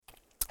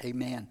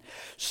Amen.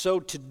 So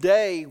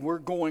today we're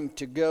going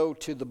to go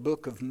to the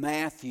book of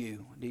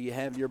Matthew. Do you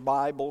have your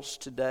Bibles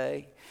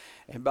today?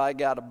 Everybody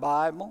got a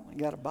Bible? You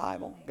got a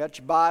Bible? Got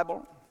your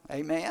Bible?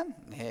 Amen.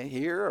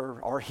 Here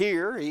or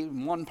here,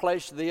 even one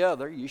place or the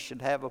other, you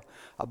should have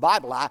a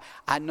Bible.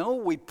 I know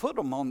we put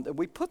them on.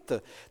 We put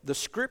the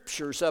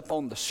scriptures up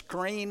on the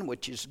screen,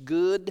 which is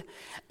good,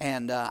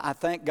 and I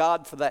thank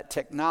God for that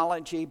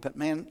technology. But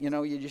man,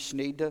 you just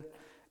need to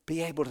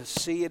be able to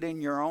see it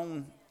in your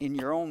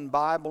own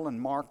Bible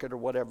and mark it or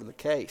whatever the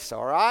case,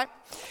 all right?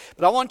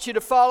 But I want you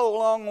to follow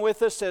along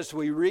with us as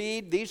we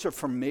read. These are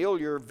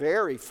familiar,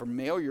 very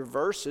familiar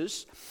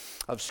verses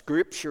of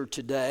Scripture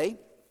today.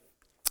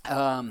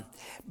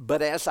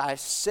 But as I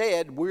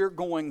said, we're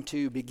going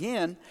to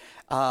begin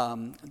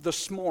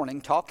this morning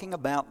talking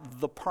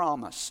about the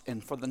promise.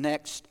 And for the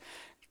next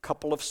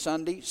couple of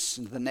Sundays,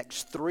 the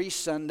next 3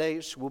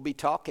 Sundays, we'll be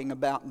talking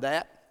about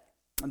that,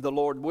 the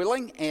Lord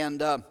willing.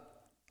 And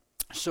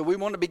so we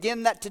want to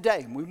begin that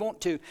today. We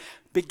want to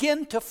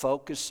begin to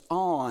focus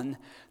on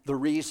the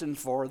reason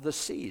for the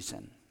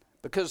season.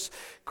 Because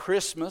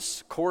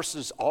Christmas, of course,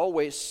 is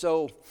always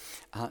so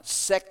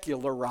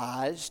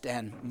secularized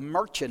and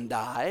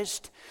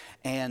merchandised.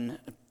 And,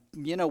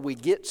 we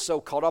get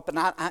so caught up. And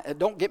I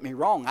don't get me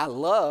wrong, I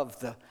love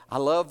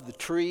the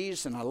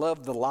trees, and I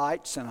love the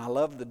lights, and I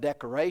love the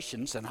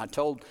decorations. And I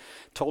told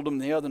them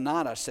the other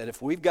night, I said,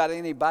 if we've got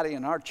anybody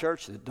in our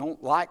church that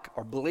don't like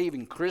or believe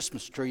in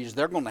Christmas trees,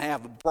 they're going to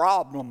have a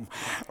problem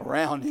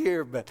around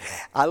here. But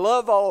I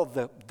love all of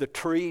the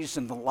trees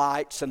and the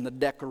lights and the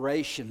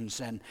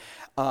decorations and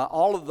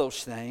all of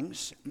those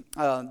things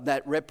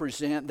that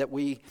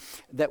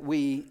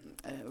we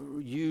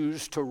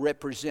use to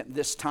represent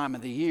this time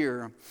of the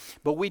year.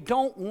 But we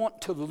don't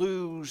want to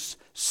lose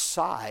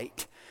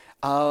sight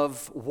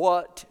of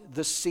what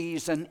the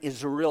season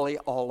is really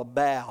all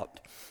about.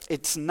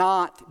 It's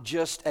not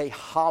just a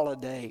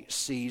holiday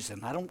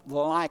season. I don't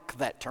like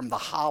that term, the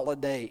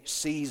holiday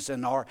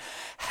season or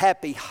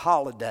happy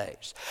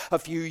holidays. A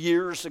few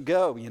years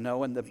ago, in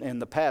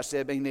the past,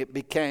 it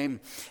became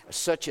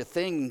such a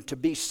thing to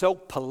be so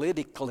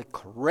politically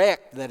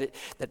correct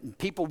that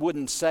people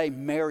wouldn't say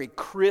Merry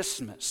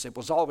Christmas. It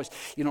was always,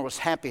 it was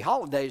Happy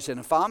Holidays. And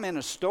if I'm in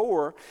a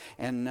store,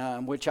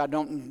 and which I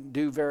don't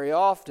do very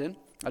often,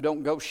 I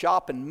don't go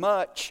shopping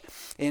much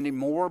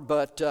anymore,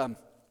 but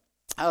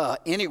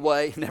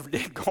anyway, never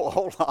did go a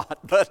whole lot.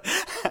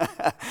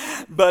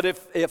 But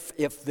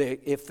if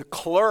the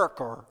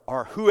clerk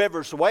or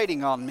whoever's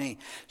waiting on me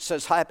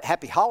says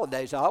Happy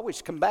Holidays, I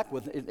always come back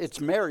with it's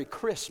Merry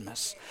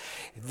Christmas.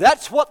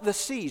 That's what the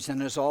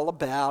season is all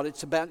about.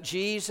 It's about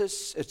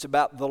Jesus. It's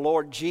about the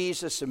Lord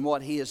Jesus and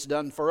what He has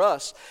done for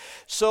us.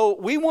 So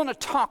we want to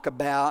talk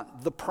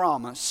about the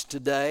promise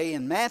today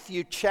in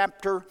Matthew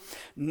chapter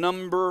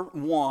number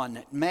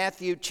 1.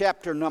 Matthew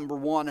chapter number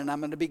 1, and I'm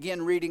going to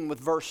begin reading with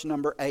verse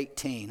number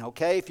 18.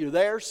 Okay, if you're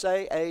there,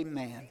 say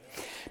amen.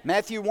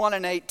 Matthew 1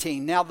 and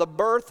 18. Now the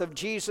birth of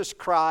Jesus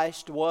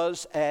Christ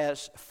was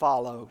as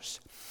follows.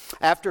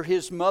 After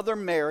his mother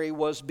Mary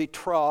was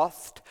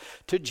betrothed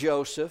to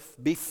Joseph,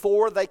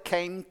 before they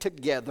came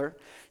together,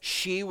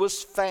 she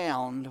was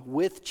found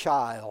with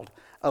child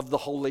of the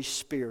Holy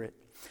Spirit.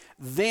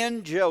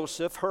 Then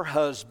Joseph, her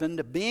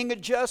husband, being a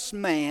just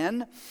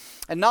man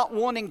and not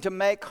wanting to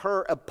make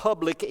her a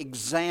public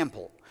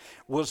example,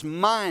 was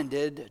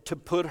minded to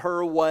put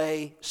her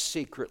away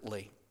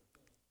secretly.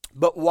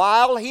 But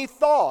while he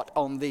thought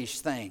on these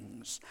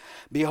things,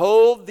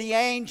 behold,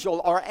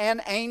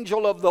 an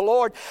angel of the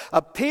Lord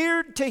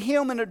appeared to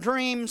him in a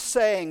dream,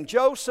 saying,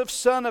 Joseph,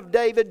 son of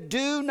David,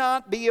 do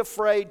not be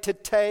afraid to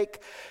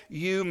take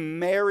you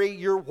Mary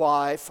your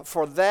wife,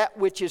 for that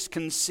which is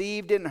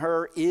conceived in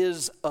her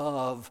is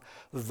of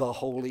the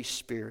Holy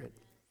Spirit.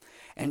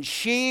 And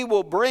she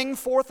will bring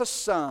forth a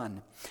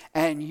son,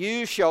 and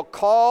you shall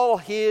call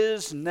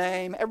his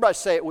name, everybody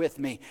say it with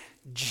me,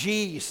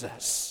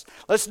 Jesus.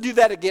 Let's do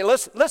that again.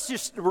 Let's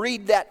just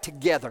read that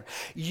together.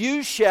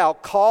 You shall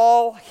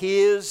call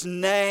his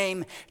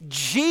name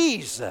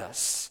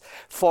Jesus,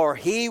 for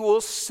he will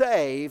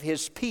save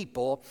his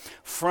people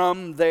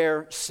from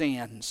their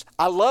sins.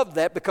 I love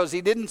that because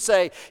he didn't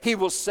say he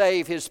will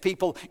save his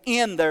people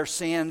in their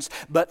sins,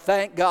 but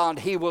thank God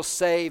he will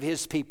save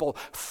his people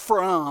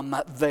from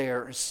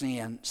their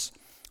sins.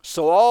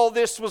 So all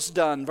this was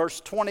done, verse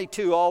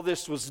 22, all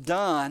this was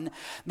done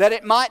that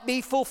it might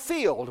be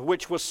fulfilled,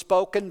 which was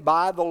spoken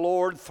by the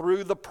Lord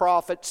through the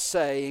prophet,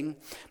 saying,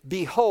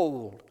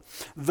 Behold,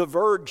 the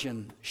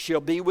virgin shall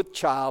be with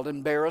child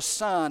and bear a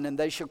son, and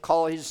they shall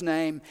call his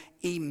name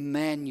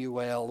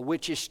Emmanuel,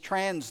 which is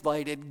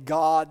translated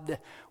God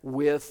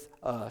with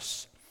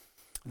us.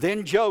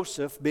 Then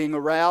Joseph, being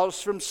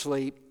aroused from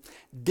sleep,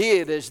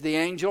 did as the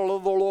angel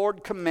of the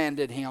Lord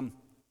commanded him,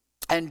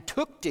 and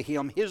took to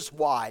him his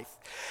wife,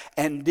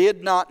 and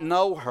did not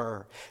know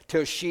her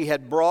till she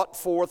had brought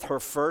forth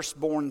her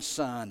firstborn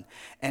son,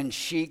 and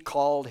she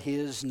called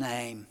his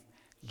name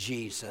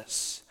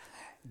Jesus.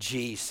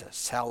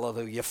 Jesus,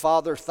 hallelujah.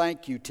 Father,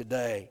 thank you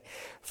today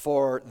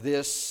for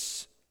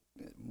this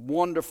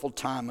wonderful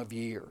time of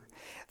year.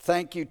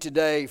 Thank you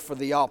today for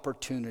the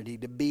opportunity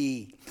to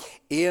be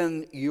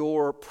in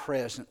your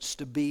presence,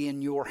 to be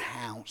in your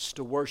house,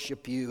 to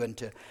worship you and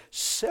to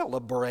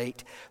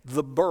celebrate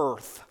the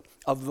birth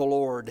of the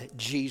Lord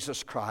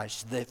Jesus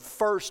Christ, the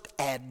first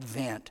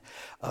advent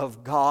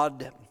of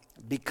God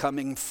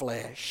becoming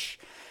flesh.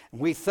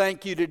 We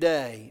thank you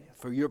today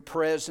for your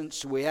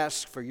presence. We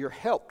ask for your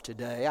help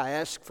today. I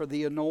ask for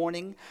the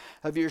anointing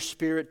of your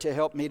Spirit to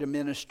help me to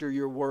minister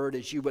your word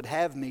as you would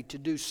have me to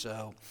do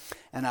so.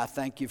 And I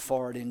thank you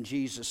for it in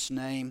Jesus'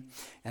 name.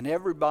 And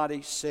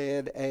everybody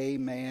said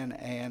amen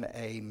and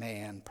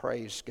amen.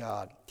 Praise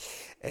God.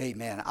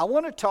 Amen. I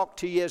want to talk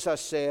to you, as I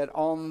said,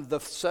 on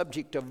the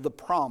subject of the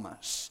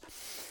promise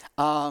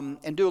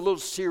and do a little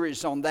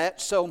series on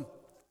that. So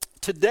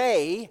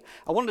today,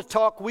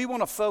 we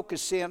want to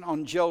focus in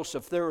on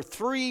Joseph. There are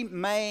three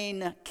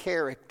main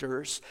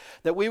characters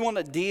that we want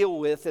to deal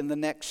with in the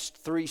next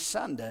 3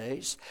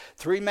 Sundays.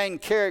 Three main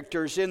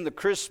characters in the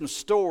Christmas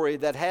story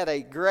that had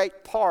a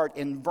great part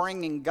in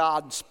bringing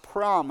God's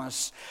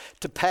promise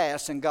to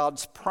pass and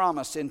God's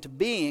promise into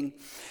being.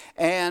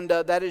 And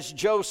that is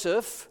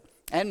Joseph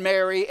and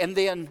Mary, and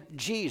then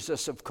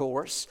Jesus, of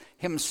course,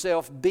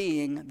 himself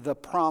being the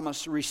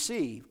promise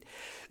received.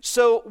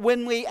 So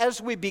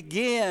as we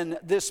begin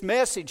this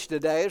message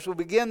today, as we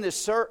begin this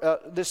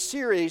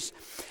series,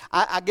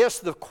 I guess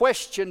the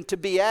question to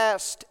be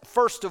asked,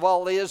 first of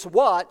all, is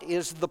what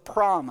is the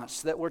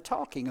promise that we're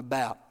talking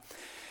about?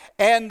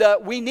 And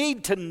we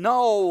need to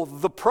know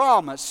the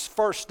promise,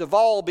 first of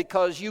all,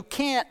 because you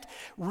can't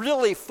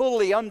really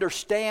fully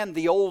understand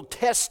the Old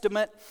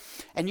Testament,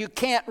 and you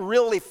can't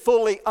really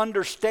fully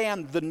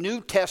understand the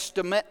New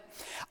Testament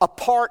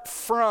apart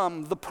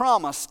from the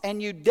promise.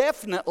 And you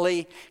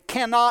definitely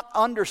cannot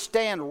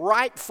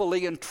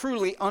rightfully and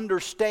truly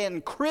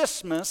understand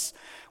Christmas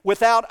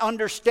without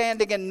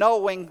understanding and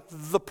knowing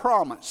the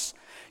promise.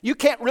 You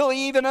can't really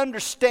even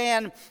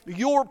understand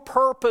your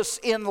purpose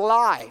in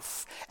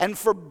life and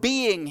for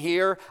being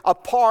here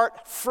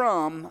apart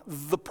from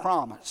the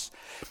promise.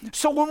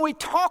 So when we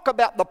talk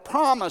about the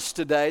promise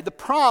today, the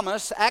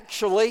promise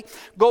actually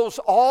goes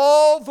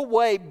all the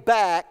way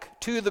back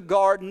to the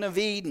Garden of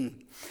Eden.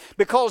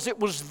 Because it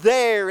was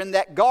there in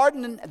that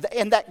garden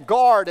in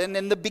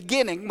the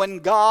beginning when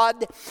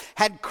God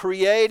had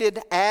created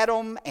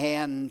Adam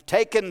and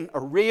taken a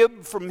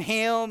rib from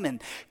him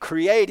and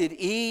created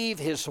Eve,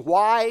 his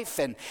wife,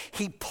 and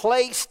he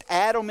placed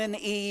Adam and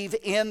Eve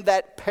in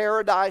that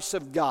paradise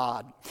of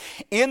God,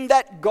 in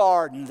that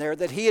garden there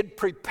that he had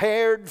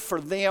prepared for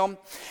them.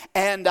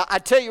 And I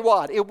tell you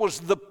what, it was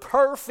the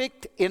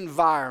perfect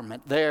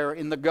environment there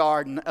in the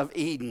Garden of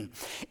Eden.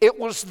 It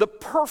was the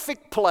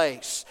perfect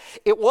place.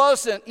 It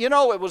wasn't, it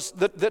was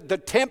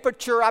the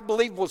temperature, I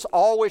believe, was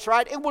always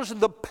right. It was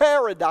the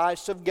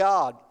paradise of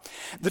God.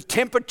 The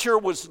temperature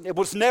was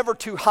never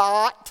too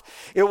hot.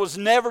 It was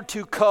never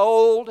too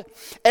cold.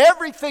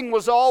 Everything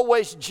was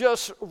always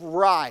just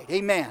right.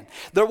 Amen.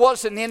 There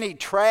wasn't any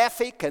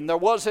traffic, and there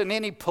wasn't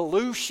any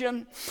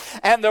pollution,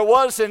 and there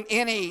wasn't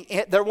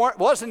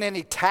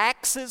any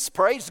taxes.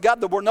 Praise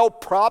God. There were no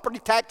property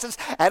taxes.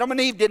 Adam and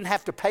Eve didn't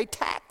have to pay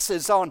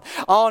taxes on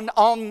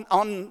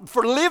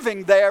for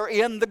living there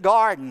in the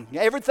garden.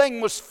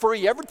 Everything was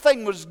free.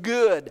 Everything was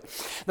good.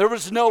 There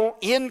was no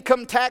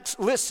income tax.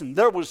 Listen,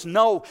 there was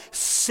no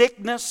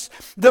sickness.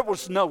 There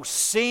was no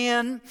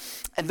sin.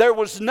 And there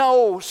was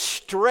no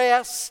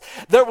stress.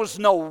 There was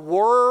no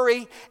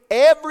worry.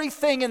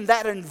 Everything in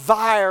that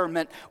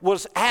environment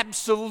was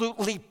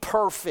absolutely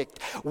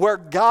perfect. Where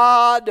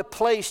God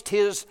placed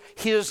his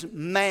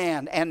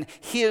man and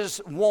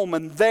his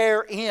woman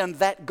there in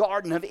that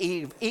Garden of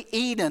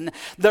Eden,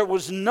 there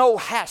was no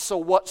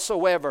hassle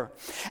whatsoever.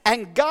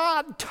 And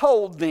God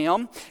told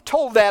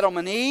Adam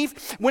and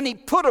Eve, when he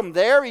put them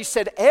there, he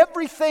said,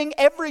 every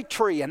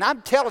tree, and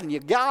I'm telling you,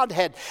 God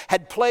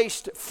had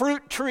placed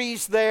fruit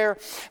trees there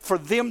for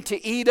them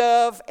to eat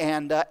of,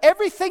 and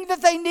everything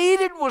that they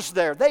needed was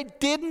there. They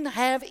didn't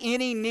have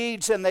any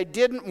needs, and they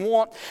didn't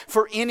want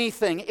for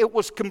anything. It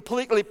was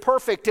completely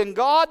perfect. And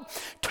God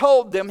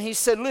told them, he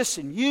said,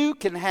 listen, you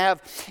can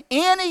have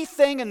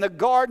anything in the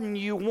garden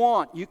you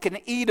want. You can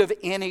eat of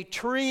any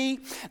tree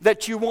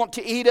that you want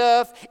to eat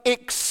of,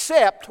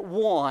 except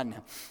one.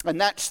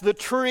 And that's the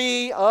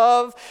tree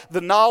of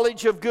the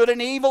knowledge of good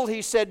and evil.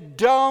 He said,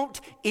 don't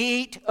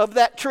eat of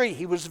that tree.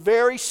 He was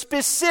very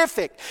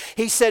specific.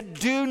 He said,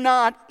 do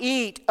not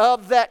eat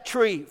of that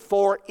tree,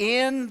 for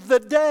in the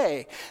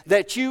day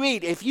that you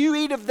eat, if you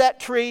eat of that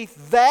tree,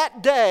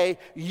 that day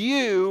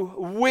you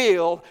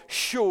will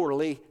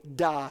surely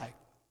die.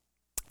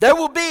 There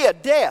will be a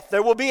death.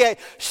 There will be a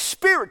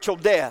spiritual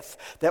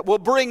death that will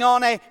bring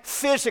on a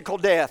physical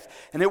death.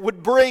 And it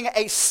would bring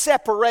a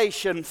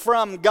separation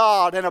from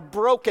God and a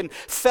broken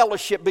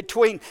fellowship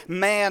between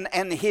man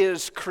and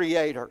his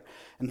Creator.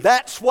 And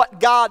that's what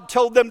God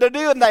told them to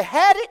do, and they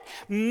had it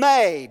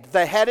made.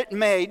 They had it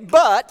made.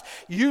 But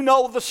you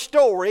know the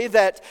story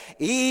that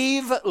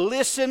Eve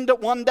listened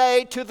one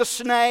day to the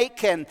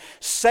snake, and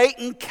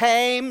Satan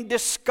came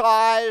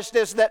disguised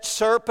as that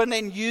serpent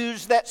and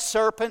used that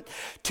serpent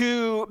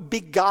to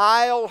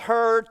beguile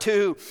her,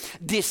 to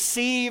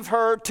deceive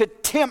her, to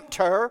tempt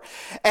her,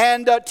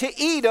 and to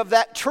eat of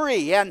that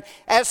tree. And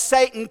as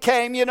Satan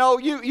came,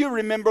 you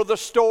remember the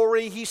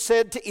story. He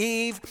said to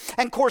Eve,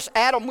 and of course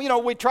Adam,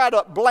 we try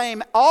to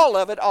blame all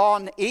of it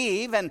on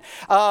Eve, and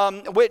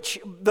which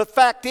the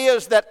fact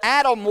is that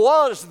Adam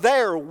was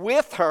there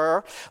with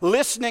her,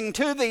 listening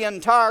to the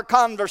entire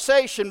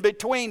conversation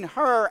between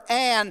her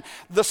and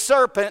the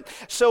serpent.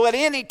 So at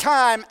any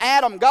time,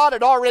 God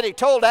had already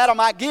told Adam,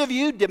 I give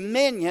you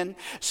dominion,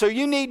 so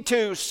you need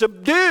to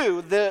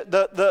subdue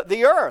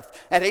the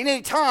earth. At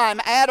any time,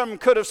 Adam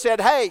could have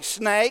said, hey,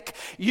 snake,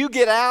 you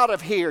get out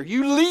of here.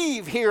 You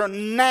leave here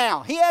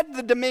now. He had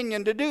the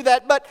dominion to do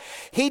that, but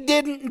he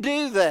didn't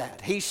do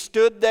that. He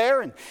stood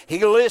there and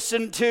he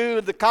listened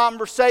to the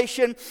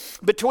conversation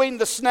between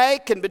the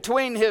snake and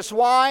between his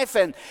wife,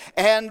 and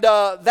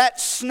that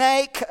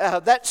snake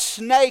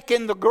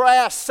in the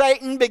grass,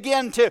 Satan,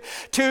 began to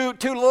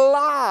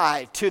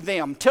lie to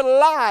them, to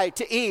lie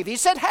to Eve. He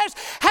said,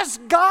 has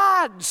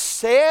God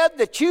said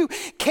that you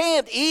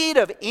can't eat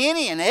of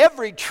any and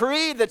every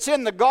tree that's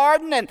in the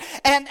garden?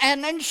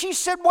 And she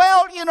said,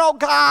 well,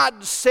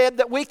 God said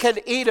that we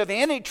could eat of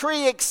any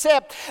tree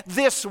except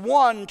this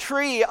one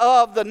tree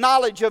of the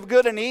knowledge of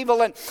good and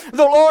evil, and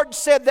the Lord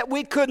said that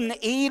we couldn't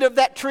eat of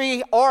that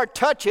tree or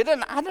touch it.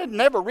 And I didn't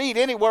never read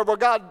anywhere where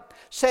God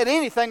said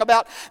anything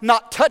about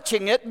not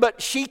touching it,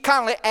 but she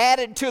kindly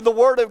added to the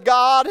Word of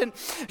God, and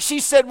she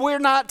said we're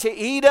not to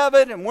eat of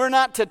it and we're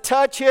not to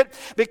touch it,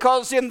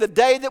 because in the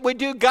day that we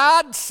do,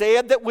 God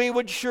said that we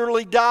would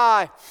surely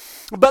die.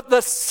 But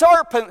the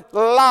serpent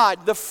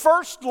lied. The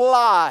first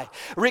lie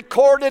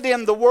recorded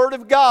in the Word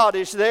of God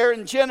is there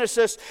in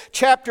Genesis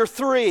chapter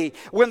 3.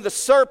 When the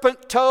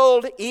serpent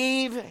told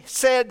Eve,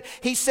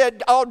 he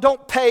said, oh,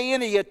 don't pay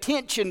any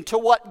attention to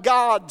what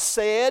God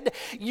said.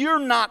 You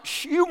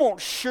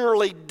won't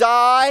surely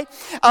die.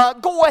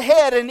 Go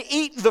ahead and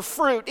eat the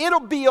fruit. It'll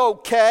be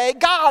okay.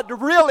 God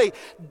really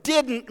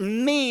didn't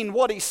mean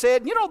what he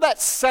said. That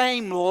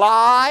same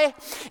lie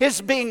is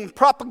being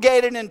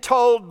propagated and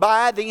told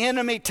by the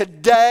enemy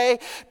today.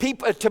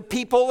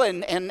 People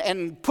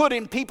and put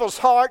in people's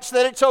hearts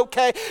that it's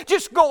okay.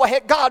 Just go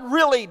ahead. God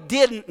really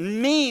didn't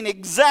mean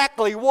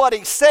exactly what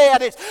he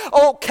said. It's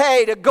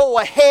okay to go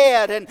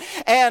ahead and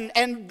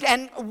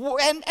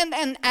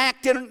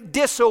act in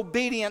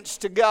disobedience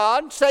to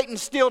God.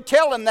 Satan's still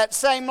telling that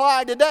same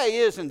lie today,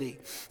 isn't he?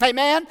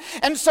 Amen?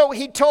 And so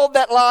he told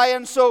that lie,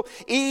 and so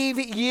Eve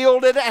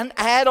yielded and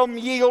Adam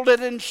yielded,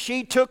 and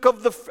she took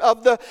of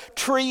the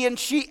tree and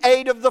she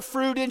ate of the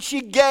fruit, and she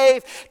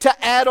gave to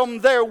Adam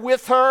there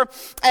with her.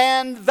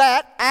 And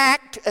that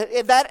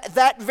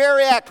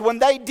very act, when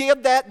they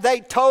did that, they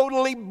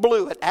totally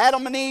blew it.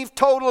 Adam and Eve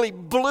totally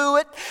blew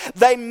it.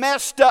 They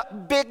messed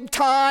up big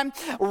time,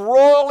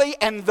 royally,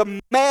 and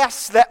the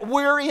mess that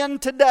we're in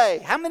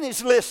today. How many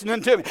is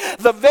listening to me?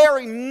 The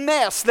very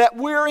mess that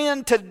we're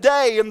in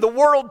today in the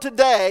world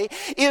today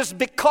is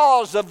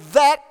because of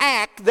that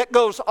act that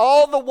goes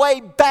all the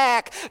way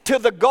back to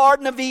the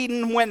Garden of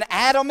Eden when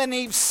Adam and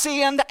Eve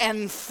sinned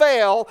and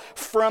fell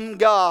from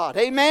God.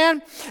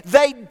 Amen?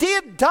 They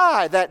did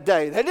die that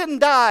day. They didn't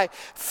die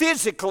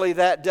physically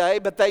that day,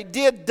 but they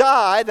did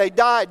die. They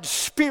died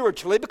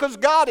spiritually, because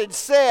God had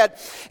said,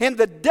 in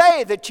the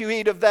day that you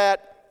eat of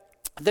that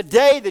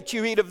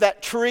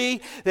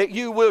tree, that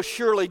you will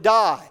surely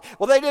die.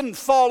 Well, they didn't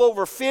fall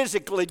over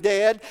physically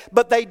dead,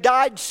 but they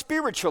died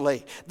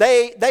spiritually.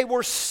 They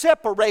were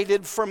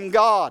separated from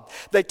God.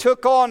 They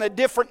took on a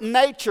different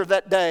nature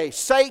that day.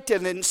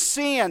 Satan and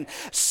sin,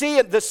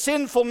 the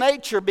sinful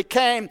nature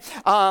became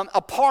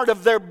a part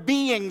of their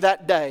being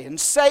that day. And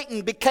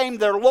Satan became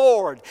their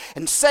Lord.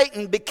 And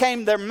Satan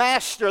became their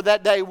master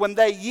that day when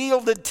they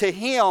yielded to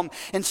him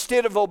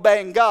instead of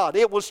obeying God.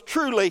 It was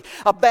truly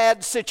a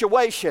bad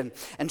situation.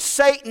 And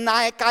Satan,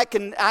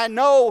 I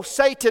know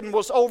Satan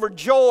was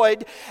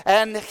overjoyed,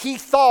 and he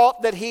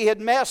thought that he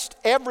had messed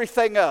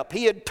everything up.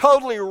 He had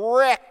totally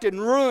wrecked and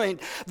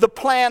ruined the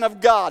plan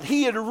of God.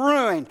 He had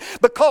ruined,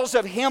 because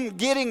of him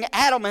getting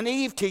Adam and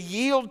Eve to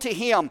yield to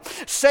him.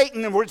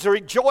 Satan was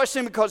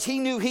rejoicing because he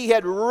knew he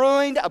had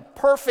ruined a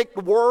perfect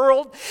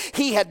world.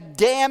 He had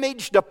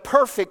damaged a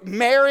perfect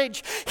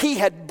marriage. He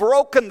had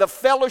broken the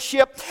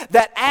fellowship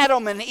that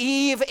Adam and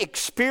Eve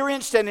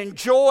experienced and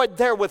enjoyed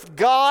there with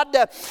God.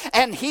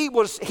 and he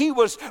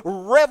was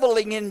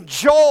reveling in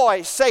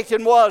joy.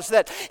 Satan was,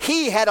 that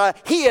he had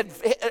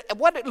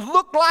what it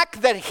looked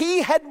like that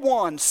he had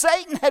won.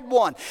 Satan had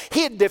won.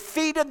 He had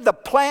defeated the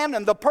plan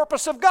and the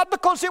purpose of God,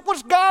 because it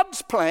was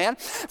God's plan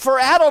for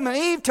Adam and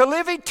Eve to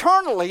live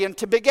eternally and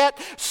to beget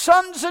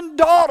sons and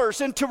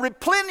daughters and to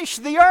replenish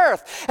the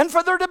earth and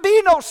for there to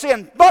be no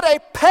sin, but a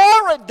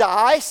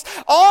paradise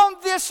on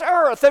this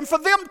earth, and for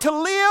them to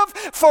live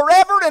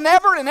forever and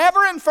ever and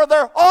ever, and for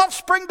their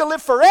offspring to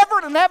live forever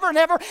and ever and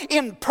ever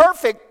in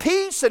perfect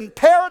peace and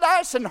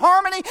paradise and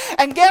harmony.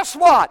 And guess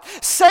what?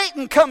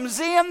 Satan comes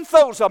in,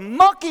 throws a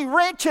monkey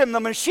wrench in the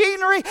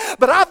machinery,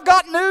 but I've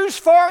got news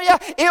for you.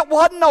 It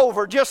wasn't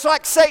over. Just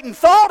like Satan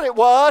thought it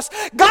was,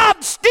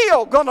 God's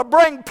still going to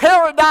bring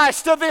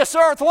paradise to this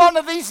earth one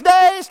of these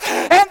days,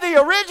 and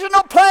the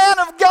original plan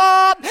of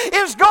God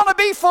is going to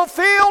be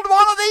fulfilled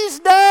one of these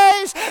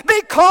days,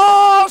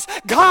 because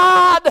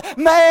God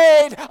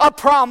made a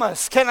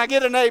promise. Can I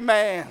get an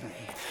amen?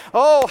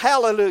 Oh,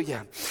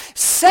 hallelujah.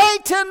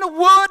 Satan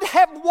would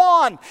have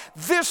won.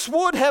 This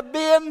would have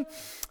been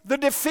the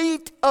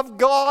defeat of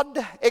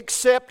God,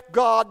 except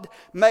God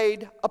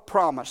made a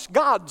promise.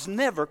 God's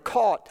never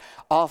caught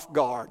off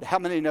guard. How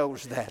many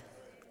knows that?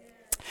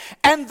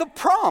 And the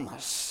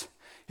promise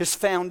is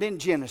found in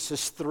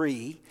Genesis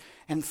 3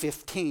 and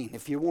 15,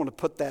 if you want to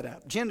put that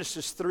up.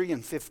 Genesis 3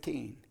 and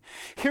 15.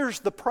 Here's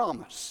the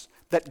promise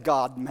that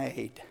God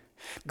made.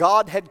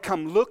 God had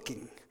come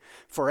looking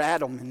for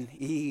Adam and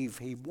Eve.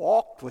 He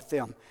walked with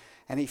them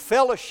and he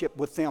fellowshiped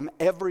with them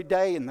every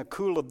day in the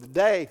cool of the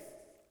day.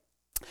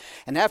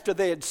 And after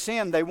they had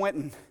sinned, they went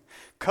and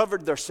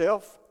covered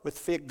themselves with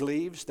fig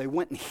leaves. They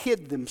went and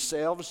hid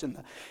themselves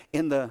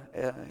in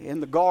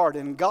the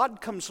garden.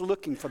 God comes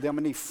looking for them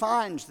and he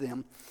finds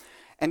them.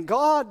 And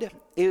God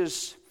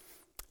is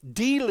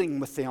dealing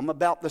with them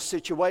about the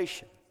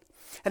situation.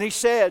 And he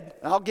said,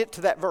 I'll get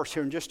to that verse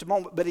here in just a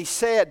moment, but he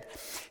said,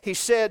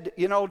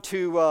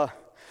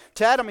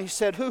 to Adam, he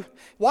said,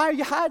 why are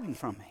you hiding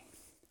from me?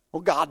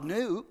 Well, God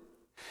knew.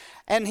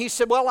 And he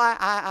said, well,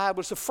 I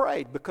was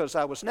afraid because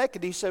I was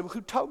naked. He said, well,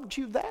 who told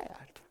you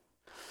that?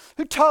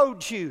 Who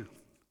told you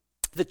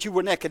that you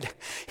were naked?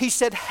 He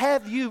said,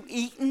 have you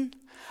eaten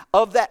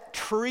of that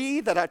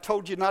tree that I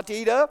told you not to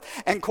eat of?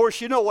 And of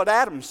course, you know what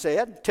Adam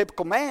said,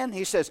 typical man.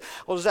 He says,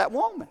 well, is that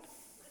woman?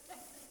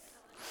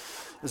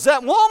 Is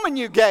that woman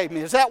you gave me?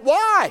 Is that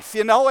wife?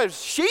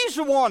 She's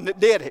the one that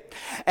did it.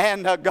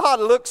 And God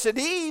looks at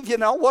Eve,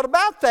 what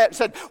about that? And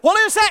said, well,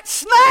 is that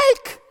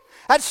snake?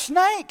 That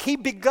snake, he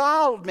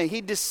beguiled me,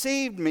 he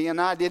deceived me, and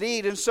I did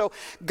eat. And so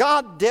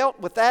God dealt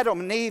with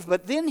Adam and Eve,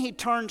 but then he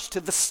turns to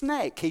the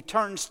snake. He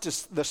turns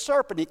to the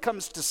serpent. He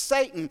comes to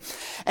Satan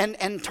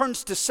and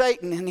turns to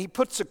Satan, and he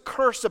puts a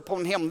curse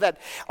upon him that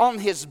on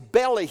his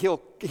belly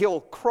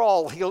he'll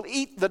crawl, he'll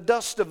eat the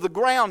dust of the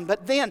ground.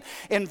 But then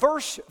in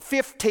verse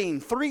 15,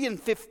 3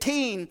 and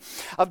 15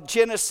 of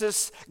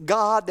Genesis,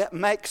 God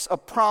makes a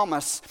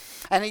promise.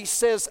 And he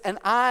says, and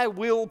I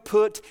will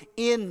put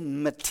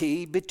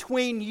enmity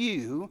between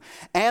you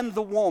and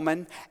the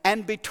woman,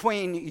 and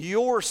between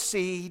your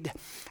seed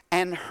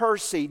and her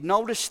seed.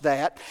 Notice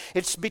that.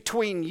 It's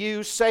between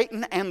you,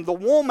 Satan, and the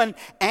woman,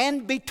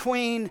 and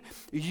between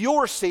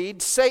your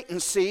seed,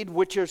 Satan's seed,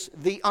 which is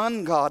the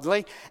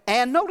ungodly.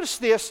 And notice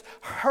this,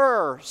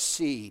 her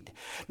seed.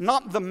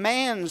 Not the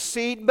man's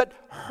seed, but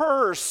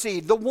her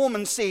seed, the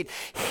woman's seed.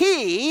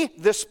 He,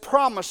 this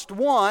promised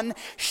one,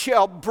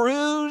 shall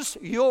bruise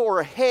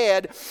your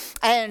head,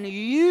 and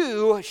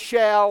you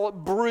shall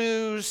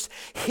bruise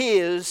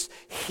his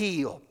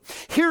heel.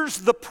 Here's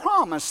the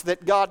promise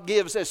that God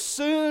gives. As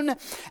soon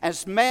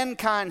as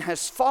mankind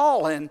has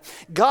fallen,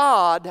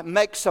 God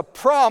makes a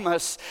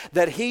promise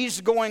that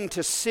he's going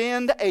to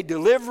send a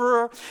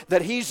deliverer,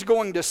 that he's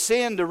going to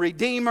send a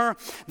redeemer,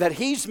 that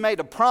he's made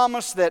a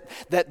promise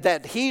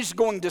that he's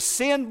going to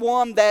send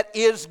one that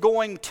is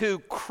going to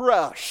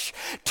crush,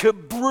 to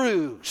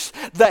bruise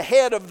the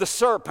head of the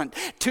serpent,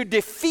 to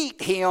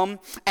defeat him,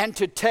 and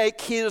to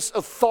take his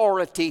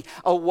authority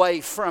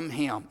away from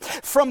him.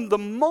 From the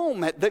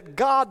moment that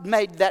God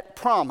made that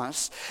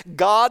promise,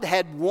 God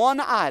had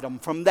one item.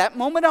 From that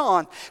moment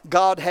on,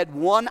 God had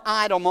one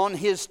item on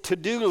his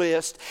to-do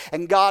list,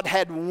 and God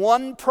had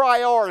one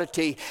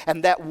priority,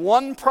 and that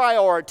one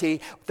priority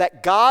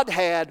that God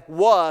had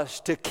was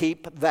to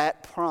keep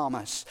that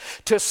promise,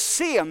 to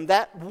send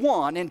that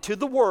one into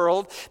the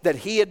world that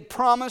he had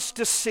promised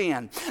to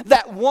send.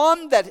 That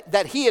one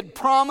that he had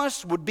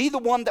promised would be the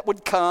one that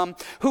would come,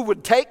 who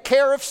would take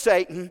care of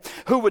Satan,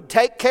 who would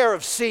take care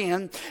of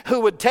sin,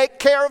 who would take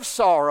care of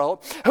sorrow,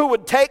 who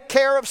would take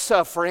care of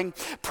suffering.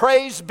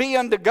 Praise be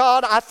unto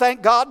God. I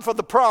thank God for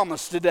the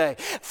promise today.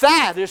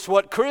 That is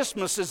what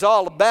Christmas is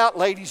all about,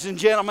 ladies and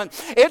gentlemen.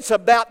 It's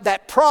about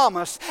that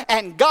promise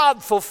and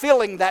God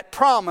fulfilling that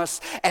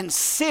promise and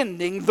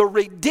sending the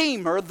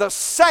Redeemer, the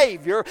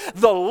Savior,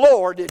 the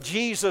Lord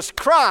Jesus Jesus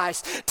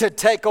Christ to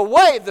take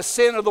away the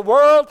sin of the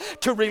world,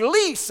 to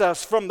release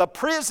us from the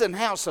prison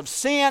house of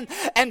sin,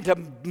 and to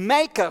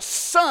make us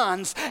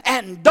sons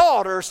and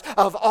daughters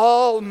of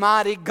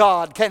Almighty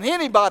God. Can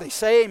anybody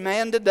say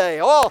amen today?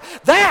 Oh,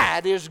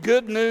 that is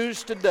good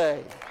news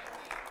today.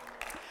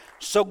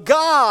 So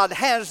God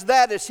has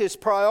that as His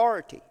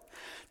priority,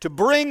 to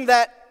bring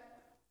that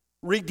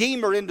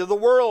Redeemer into the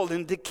world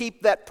and to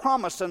keep that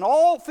promise. And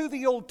all through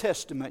the Old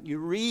Testament you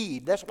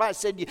read. That's why I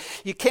said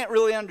you can't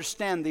really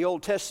understand the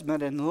Old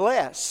Testament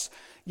unless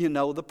you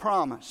know the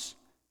promise.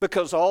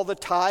 Because all the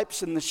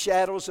types and the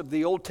shadows of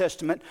the Old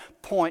Testament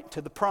point to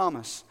the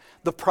promise.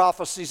 The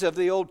prophecies of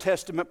the Old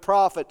Testament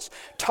prophets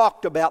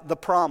talked about the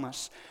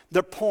promise.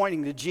 They're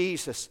pointing to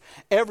Jesus.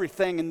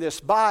 Everything in this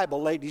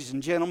Bible, ladies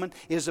and gentlemen,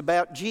 is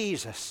about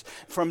Jesus.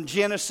 From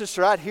Genesis,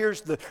 right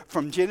here's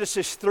from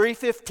Genesis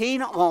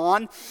 3:15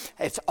 on,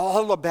 it's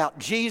all about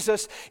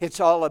Jesus. It's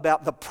all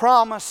about the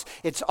promise.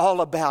 It's all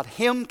about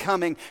Him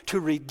coming to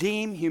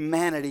redeem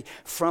humanity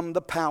from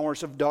the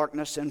powers of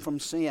darkness and from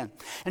sin.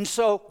 And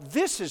so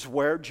this is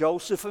where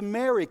Joseph and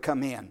Mary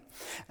come in.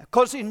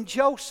 Because in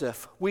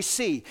Joseph, we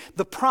see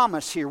the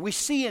promise here. We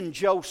see in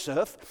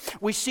Joseph,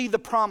 we see the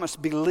promise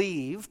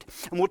believed.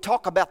 And we'll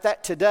talk about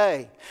that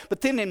today.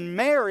 But then in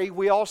Mary,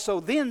 we also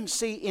then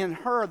see in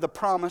her the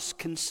promise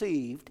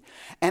conceived.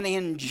 And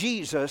in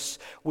Jesus,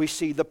 we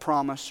see the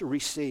promise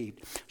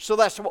received. So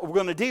that's what we're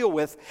going to deal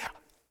with,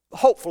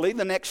 hopefully,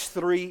 the next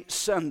 3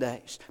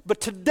 Sundays. But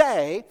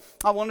today,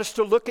 I want us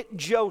to look at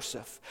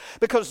Joseph.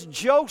 Because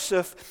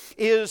Joseph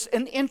is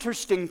an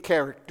interesting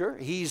character.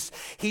 He's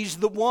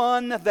the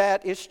one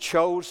that is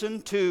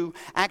chosen to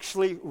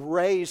actually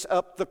raise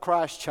up the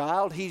Christ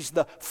child. He's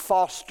the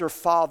foster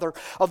father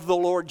of the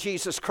Lord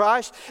Jesus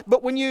Christ.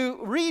 But when you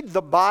read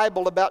the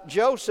Bible about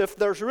Joseph,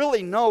 there's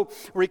really no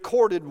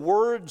recorded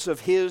words of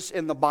his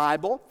in the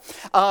Bible.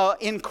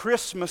 In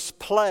Christmas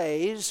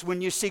plays, when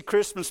you see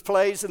Christmas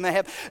plays and they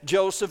have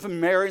Joseph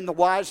and Mary and the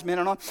wise men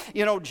and all.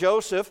 You know,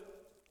 Joseph,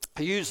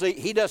 usually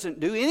he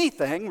doesn't do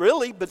anything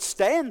really but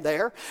stand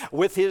there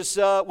with his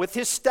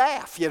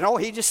staff. You know,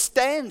 he just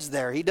stands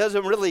there. He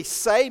doesn't really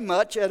say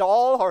much at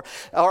all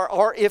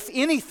or if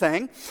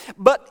anything.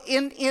 But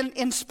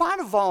in spite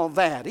of all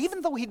that,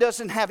 even though he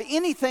doesn't have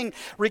any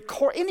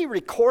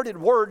recorded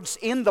words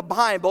in the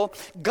Bible,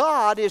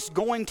 God is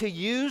going to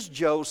use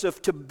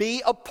Joseph to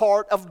be a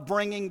part of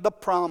bringing the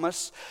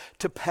promise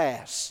to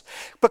pass.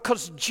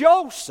 Because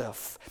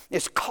Joseph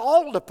is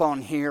called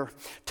upon here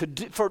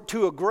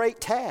to a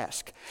great task.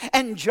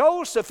 And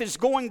Joseph is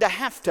going to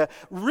have to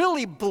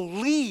really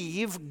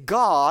believe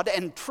God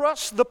and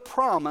trust the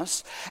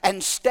promise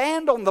and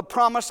stand on the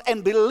promise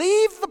and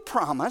believe the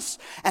promise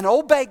and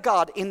obey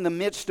God in the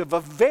midst of a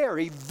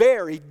very,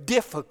 very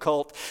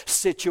difficult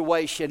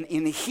situation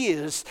in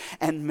his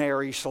and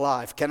Mary's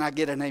life. Can I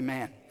get an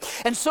amen?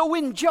 And so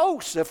in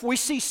Joseph, we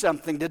see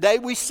something today.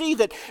 We see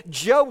that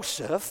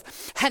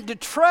Joseph had to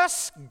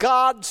trust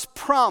God's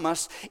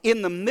promise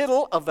in the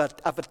middle of a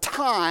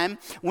time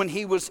when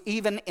he was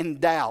even in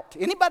doubt.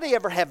 Anybody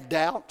ever have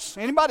doubts?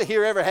 Anybody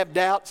here ever have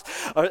doubts?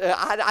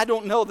 I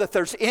don't know that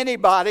there's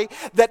anybody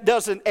that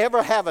doesn't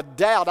ever have a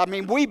doubt. I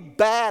mean, we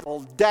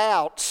battle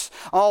doubts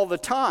all the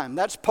time.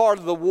 That's part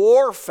of the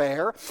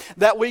warfare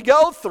that we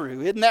go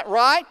through. Isn't that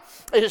right?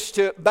 Is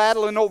to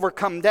battle and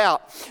overcome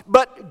doubt.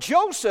 But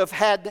Joseph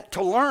had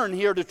to learn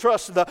here to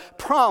trust the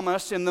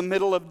promise in the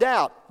middle of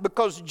doubt,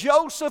 because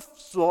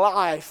Joseph's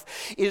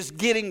life is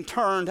getting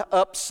turned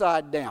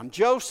upside down.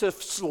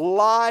 Joseph's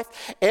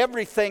life,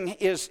 everything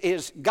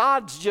is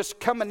God's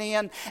just coming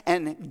in,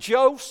 and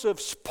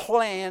Joseph's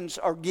plans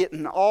are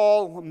getting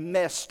all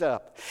messed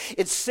up.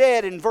 It's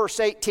said in verse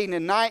 18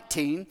 and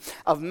 19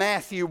 of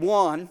Matthew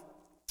 1,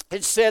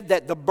 it said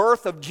that the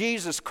birth of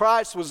Jesus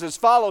Christ was as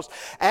follows.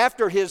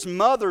 After his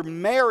mother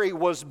Mary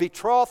was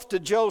betrothed to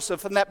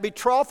Joseph, and that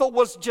betrothal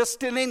was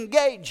just an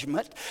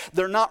engagement.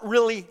 They're not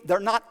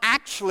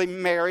actually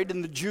married.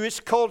 In the Jewish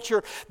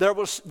culture, there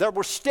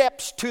were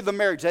steps to the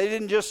marriage. They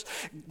didn't just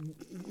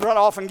run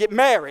off and get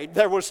married.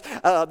 There was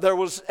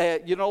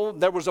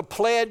a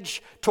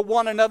pledge to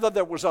one another.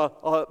 There was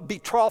a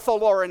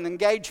betrothal or an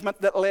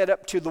engagement that led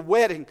up to the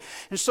wedding.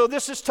 And so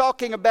this is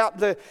talking about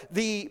the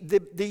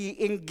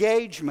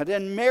engagement.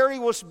 And Mary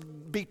was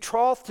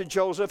betrothed to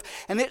Joseph,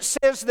 and it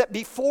says that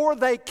before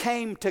they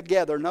came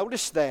together,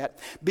 notice that,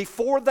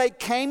 before they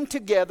came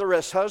together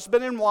as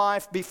husband and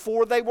wife,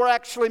 before they were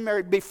actually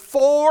married,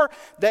 before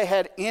they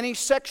had any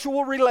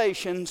sexual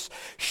relations,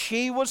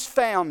 Mary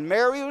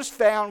was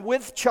found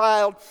with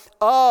child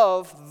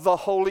of the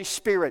Holy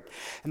Spirit.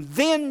 And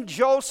then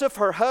Joseph,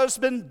 her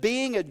husband,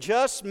 being a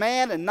just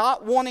man and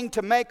not wanting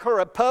to make her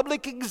a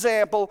public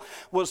example,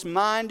 was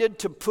minded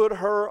to put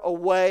her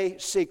away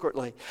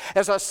secretly.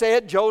 As I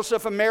said,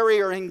 Joseph and Mary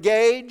are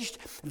engaged.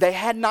 They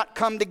had not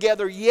come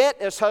together yet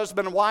as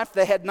husband and wife.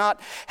 They had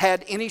not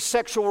had any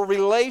sexual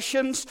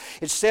relations.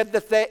 It said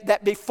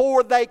that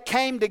before they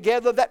came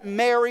together, that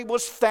Mary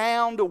was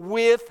found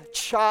with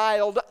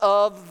child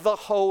of the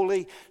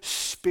Holy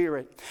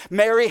Spirit.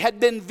 Mary had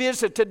been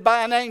visited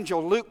by an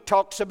angel. Luke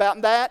talks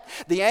about that.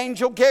 The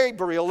angel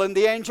Gabriel. And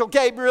the angel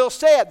Gabriel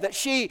said that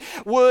she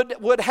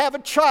would have a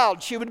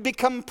child. She would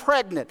become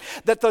pregnant.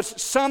 That the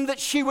son that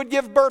she would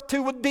give birth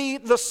to would be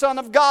the Son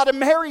of God. And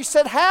Mary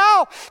said,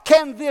 "How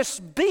can this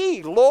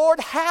be, Lord?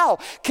 How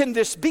can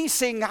this be,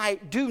 seeing I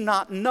do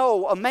not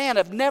know a man?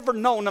 I've never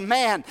known a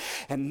man."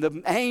 And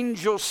the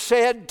angel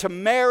said to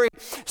Mary,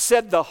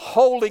 "The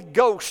Holy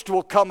Ghost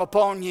will come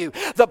upon you.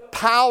 The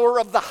power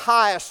of the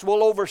highest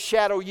will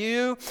overshadow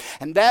you.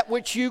 And that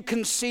which you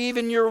conceive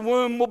in your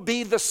womb will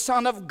be the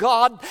Son of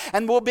God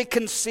and will be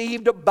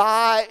conceived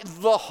by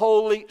the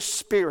Holy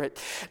Spirit."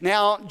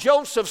 Now,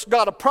 Joseph's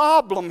got a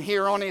problem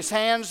here on his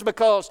hands,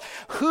 because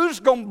who's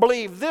going to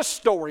believe this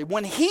story?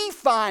 When he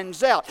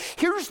finds out,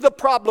 here's the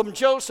problem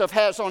Joseph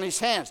has on his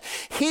hands.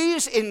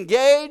 He's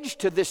engaged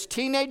to this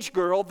teenage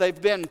girl. They've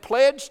been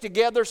pledged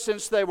together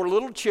since they were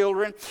little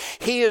children.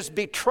 He is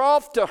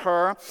betrothed to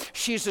her.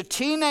 She's a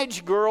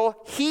teenage girl.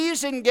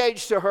 He's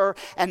engaged to her.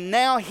 And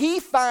now he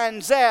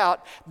finds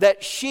out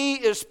that she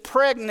is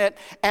pregnant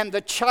and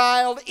the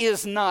child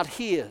is not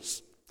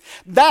his.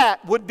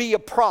 That would be a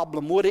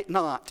problem, would it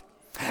not?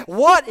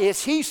 What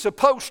is he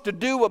supposed to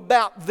do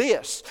about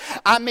this?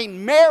 I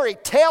mean, Mary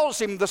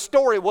tells him the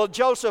story. "Well,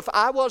 Joseph,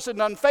 I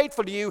wasn't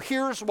unfaithful to you.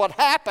 Here's what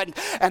happened.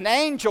 An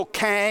angel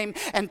came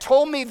and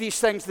told me these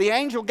things, the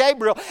angel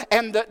Gabriel,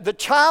 and the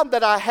child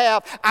that I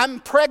have, I'm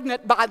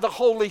pregnant by the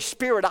Holy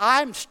Spirit.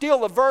 I'm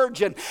still a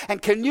virgin."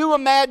 And can you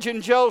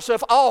imagine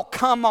Joseph? "Oh,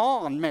 come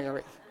on,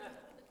 Mary."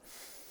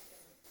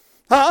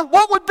 Huh?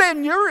 What would be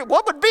in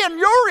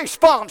your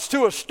response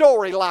to a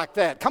story like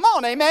that? Come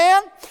on,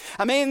 amen?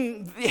 I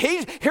mean,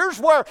 here's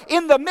where,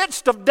 in the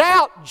midst of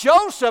doubt,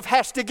 Joseph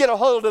has to get a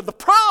hold of the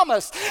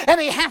promise, and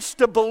he has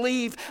to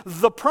believe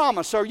the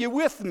promise. Are you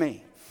with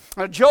me?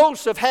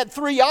 Joseph had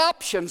three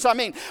options. I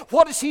mean,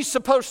 what is he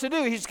supposed to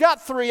do? He's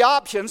got three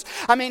options.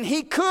 I mean,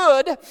 he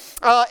could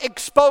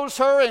expose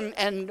her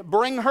and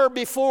bring her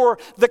before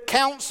the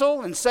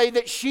council and say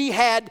that she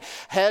had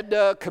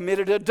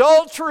committed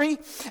adultery.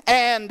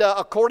 And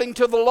according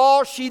to the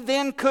law, she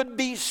then could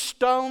be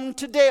stoned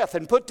to death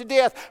and put to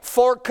death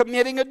for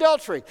committing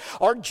adultery.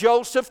 Or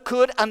Joseph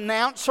could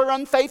announce her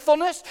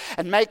unfaithfulness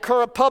and make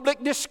her a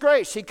public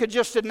disgrace. He could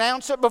just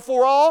announce it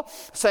before all,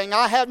 saying,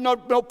 "I have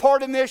no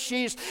part in this.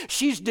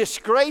 She's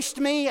disgraced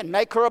me," and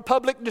make her a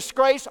public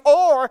disgrace.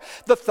 Or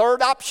the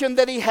third option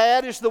that he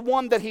had is the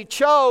one that he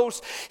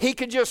chose. He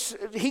could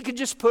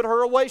just put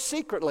her away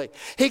secretly.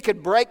 He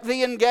could break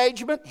the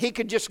engagement. He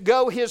could just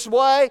go his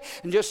way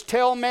and just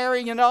tell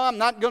Mary, "I'm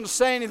not going to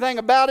say anything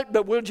about it,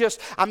 but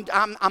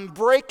I'm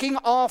breaking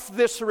off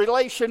this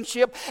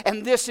relationship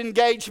and this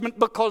engagement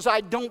because I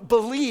don't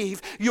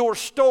believe your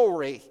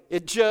story.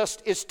 It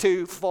just is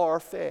too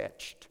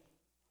far-fetched."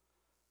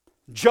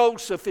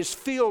 Joseph is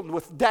filled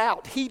with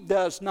doubt. He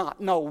does not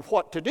know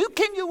what to do.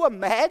 Can you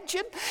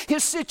imagine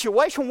his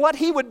situation, what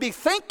he would be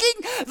thinking,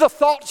 the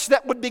thoughts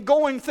that would be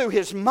going through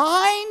his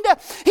mind?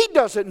 He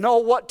doesn't know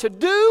what to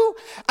do,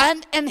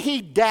 and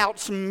he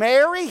doubts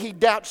Mary. He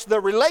doubts the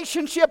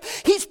relationship.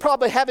 He's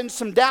probably having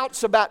some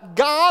doubts about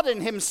God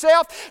and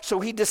himself,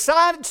 so he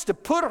decides to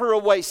put her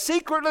away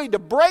secretly, to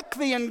break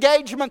the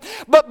engagement.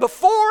 But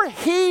before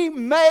he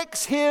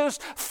makes his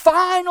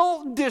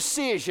final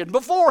decision,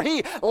 before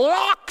he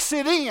locks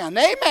it in,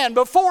 amen,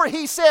 before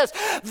he says,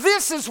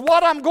 "This is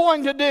what I'm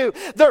going to do,"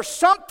 there's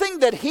something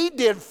that he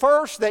did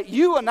first that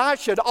you and I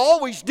should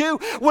always do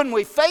when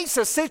we face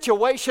a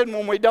situation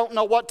when we don't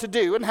know what to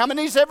do. And how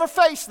many's ever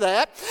faced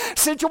that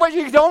situation?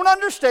 You don't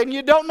understand,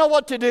 you don't know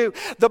what to do.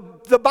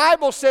 The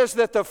Bible says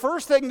that the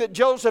first thing that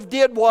Joseph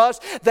did was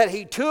that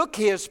he took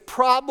his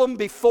problem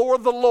before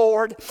the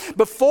Lord.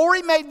 Before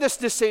he made this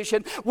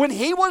decision, when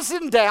he was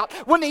in doubt,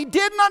 when he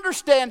didn't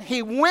understand,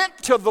 he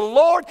went to the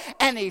Lord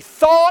and he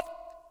thought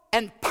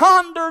and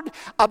pondered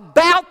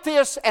about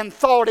this and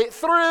thought it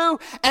through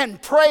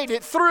and prayed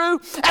it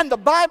through. And the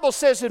Bible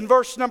says in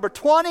verse number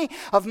 20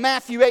 of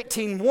Matthew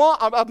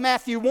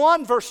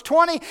 1, verse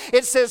 20,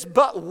 it says,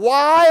 "But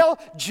while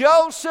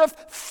Joseph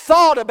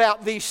thought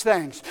about these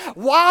things,"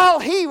 while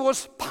he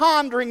was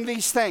pondering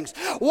these things,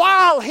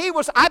 while he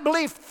was, I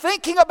believe,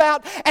 thinking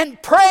about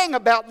and praying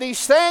about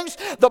these things,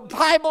 the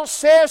Bible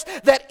says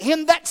that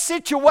in that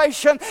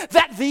situation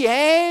that the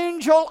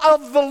angel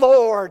of the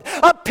Lord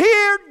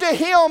appeared to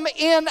him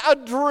in a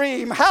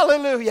dream,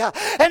 hallelujah,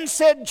 and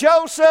said,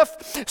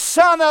 "Joseph,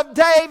 son of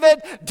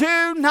David,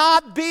 do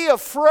not be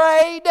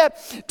afraid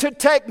to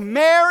take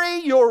Mary,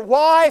 your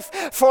wife,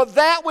 for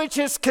that which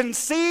is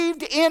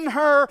conceived in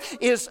her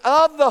is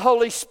of the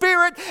Holy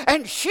Spirit,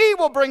 and she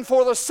will bring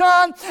forth a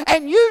son,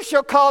 and you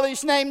shall call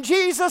his name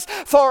Jesus,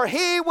 for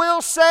he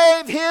will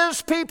save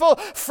his people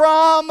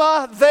from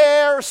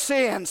their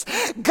sins."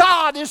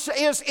 God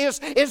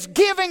is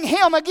giving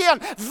him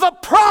again the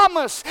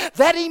promise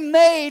that he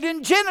made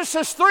in Genesis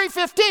Genesis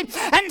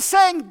 3:15 and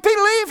saying,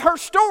 believe her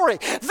story.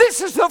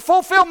 This is the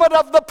fulfillment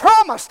of the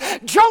promise.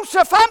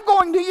 Joseph, I'm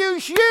going to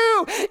use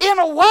you in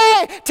a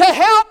way to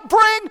help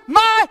bring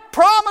my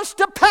promise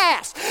to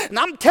pass. And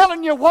I'm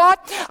telling you what,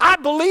 I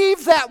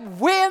believe that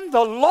when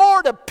the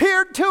Lord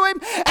appeared to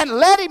him and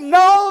let him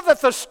know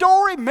that the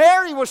story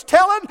Mary was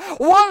telling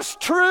was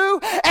true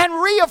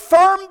and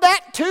reaffirmed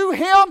that to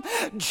him,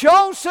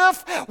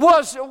 Joseph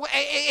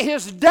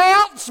his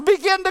doubts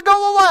began to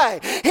go away.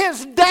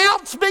 His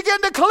doubts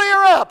began to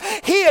clear up.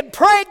 He had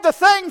prayed the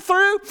thing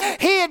through.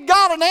 He had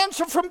got an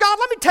answer from God.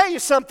 Let me tell you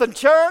something,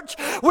 church.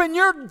 When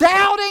you're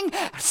doubting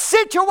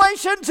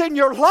situations in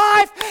your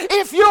life,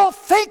 if you'll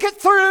think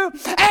it through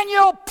and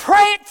you'll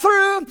pray it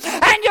through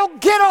and you'll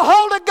get a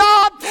hold of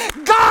God,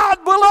 God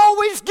will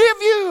always give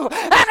you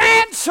an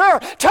answer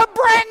to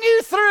bring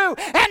you through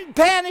and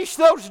banish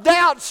those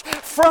doubts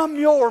from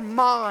your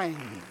mind.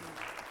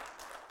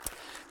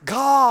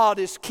 God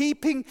is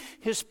keeping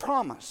his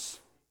promise.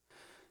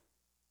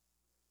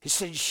 He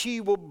said,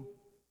 she will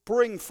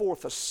bring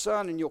forth a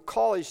son and you'll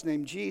call his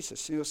name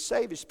Jesus and he'll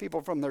save his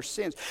people from their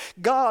sins.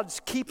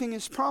 God's keeping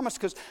his promise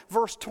because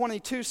verse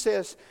 22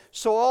 says,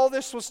 so all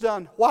this was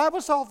done. Why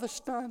was all this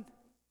done?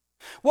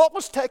 What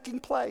was taking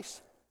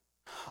place?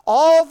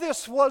 All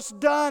this was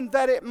done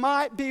that it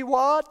might be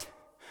what?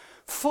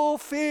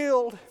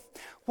 Fulfilled,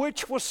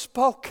 which was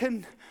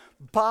spoken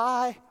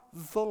by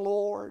the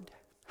Lord.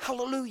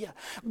 Hallelujah.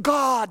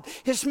 God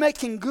is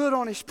making good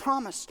on his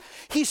promise.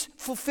 He's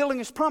fulfilling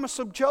his promise.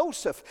 So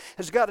Joseph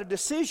has got a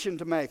decision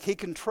to make. He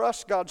can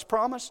trust God's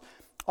promise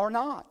or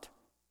not.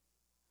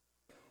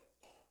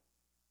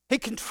 He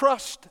can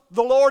trust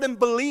the Lord and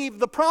believe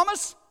the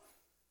promise.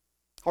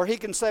 Or he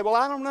can say, well,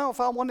 I don't know if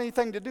I want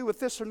anything to do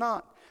with this or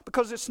not.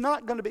 Because it's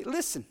not going to be.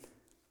 Listen.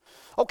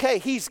 Okay,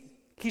 he's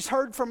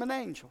heard from an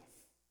angel.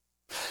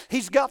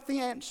 He's got the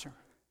answer.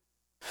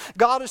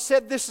 God has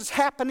said this is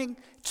happening.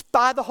 It's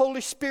by the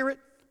Holy Spirit.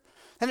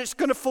 And it's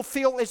going to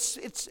fulfill,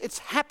 it's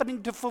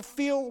happening to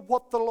fulfill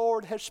what the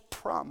Lord has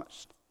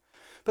promised.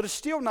 But it's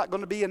still not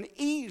going to be an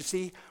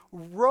easy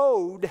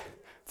road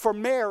for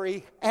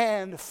Mary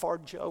and for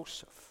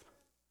Joseph.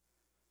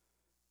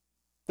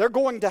 They're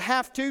going to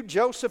have to,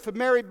 Joseph and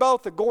Mary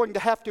both are going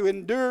to have to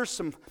endure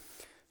some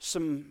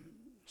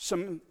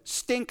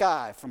stink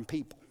eye from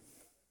people.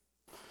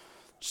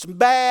 Some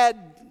bad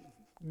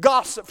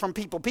gossip from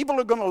people. People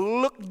are going to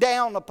look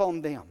down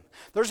upon them.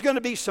 There's going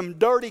to be some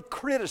dirty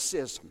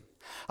criticism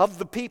of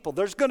the people.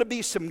 There's going to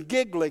be some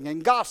giggling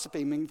and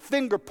gossiping and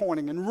finger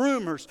pointing and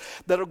rumors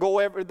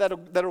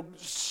that'll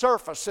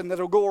surface and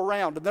that'll go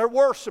around. And there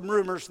were some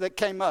rumors that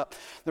came up.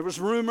 There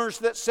was rumors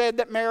that said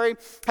that Mary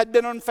had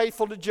been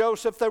unfaithful to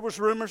Joseph. There was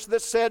rumors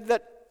that said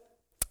that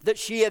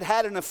she had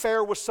had an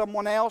affair with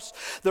someone else.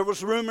 There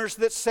was rumors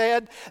that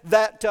said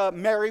that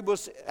Mary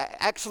was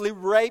actually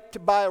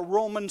raped by a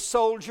Roman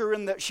soldier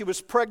and that she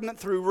was pregnant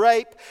through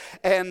rape.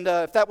 And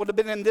if that would have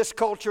been in this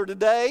culture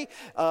today,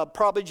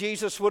 probably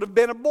Jesus would have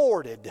been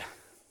aborted.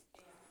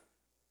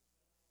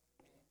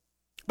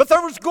 But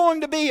there was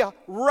going to be a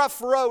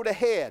rough road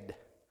ahead.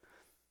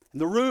 And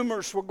the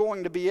rumors were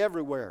going to be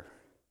everywhere.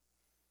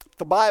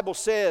 The Bible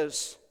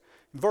says,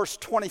 verse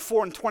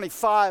 24 and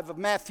 25 of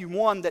Matthew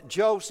 1, that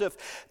Joseph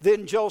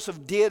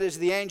did as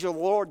the angel of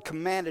the Lord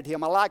commanded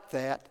him. I like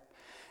that.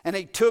 And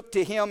he took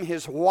to him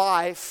his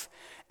wife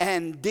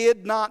and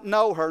did not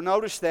know her.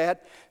 Notice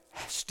that.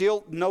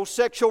 Still no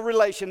sexual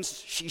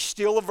relations. She's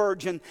still a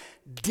virgin.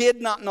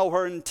 Did not know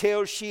her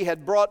until she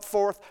had brought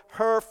forth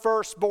her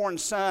firstborn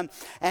son.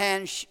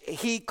 And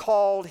he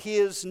called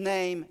his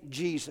name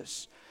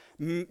Jesus.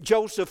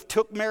 Joseph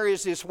took Mary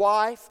as his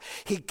wife.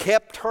 He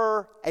kept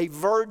her a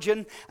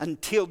virgin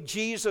until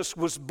Jesus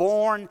was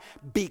born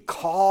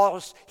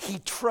because he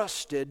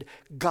trusted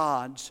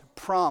God's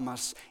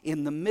promise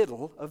in the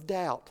middle of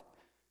doubt.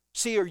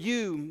 See, or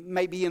you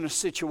may be in a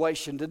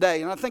situation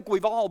today, and I think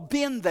we've all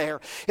been there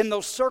in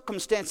those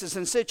circumstances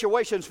and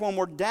situations when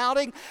we're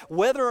doubting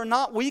whether or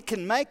not we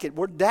can make it.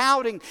 We're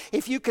doubting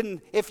if you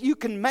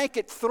can make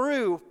it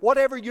through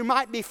whatever you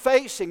might be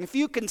facing, if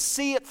you can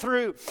see it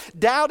through,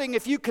 doubting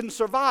if you can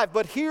survive.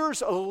 But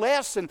here's a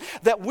lesson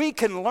that we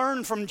can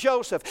learn from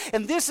Joseph,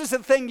 and this is the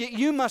thing that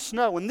you must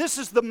know, and this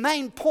is the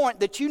main point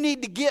that you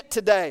need to get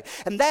today,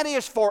 and that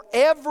is, for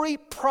every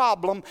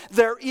problem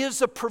there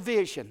is a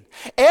provision.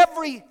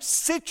 Every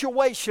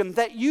situation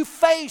that you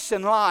face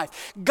in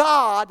life,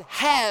 God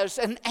has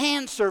an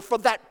answer for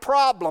that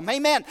problem.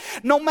 Amen.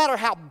 No matter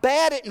how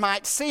bad it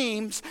might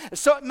seem,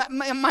 so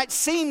it might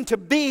seem to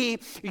be,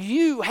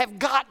 you have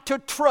got to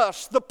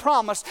trust the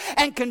promise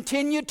and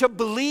continue to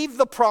believe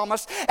the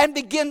promise and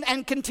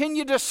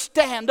continue to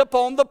stand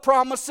upon the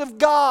promise of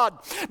God.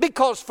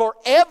 Because for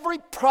every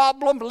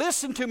problem,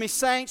 listen to me,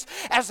 saints,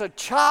 as a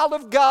child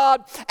of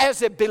God,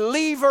 as a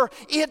believer,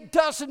 it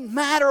doesn't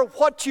matter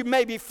what you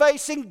may be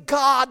facing,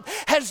 God God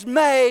has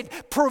made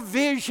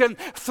provision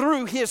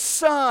through His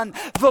Son,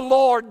 the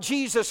Lord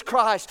Jesus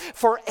Christ,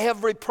 for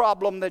every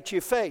problem that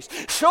you face.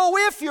 So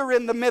if you're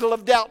in the middle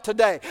of doubt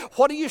today,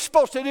 what are you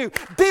supposed to do?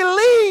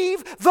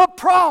 Believe the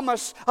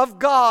promise of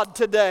God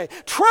today.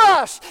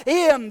 Trust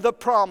in the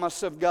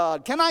promise of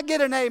God. Can I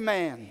get an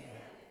amen?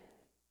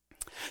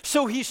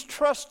 So he's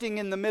trusting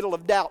in the middle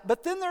of doubt.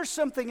 But then there's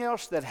something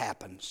else that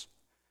happens.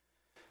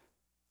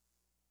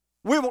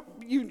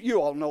 You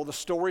all know the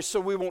story, so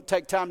we won't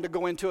take time to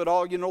go into it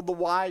all. You know, the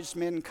wise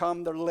men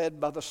come, they're led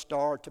by the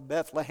star to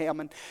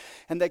Bethlehem,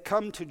 and they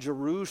come to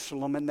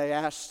Jerusalem, and they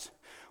ask,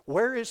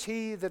 where is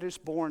he that is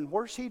born?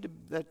 Where's he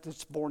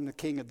that's born the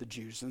King of the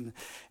Jews?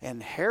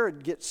 And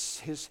Herod gets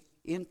his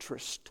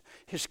interest,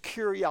 his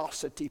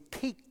curiosity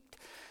piqued.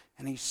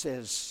 And he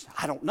says,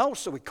 I don't know.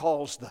 So he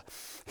calls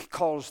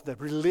the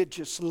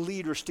religious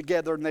leaders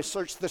together, and they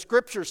search the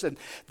scriptures, and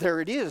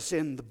there it is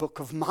in the book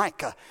of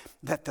Micah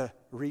that the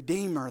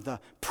Redeemer, the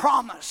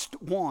promised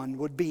one,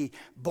 would be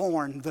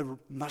born. The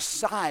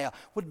Messiah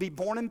would be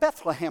born in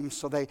Bethlehem.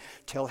 So they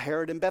tell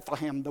Herod in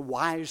Bethlehem. The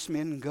wise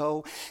men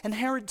go, and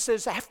Herod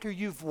says, after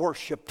you've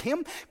worshiped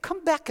him,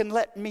 come back and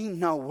let me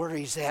know where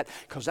he's at,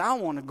 because I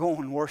want to go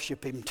and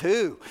worship him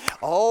too.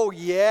 Oh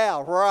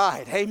yeah,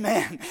 right,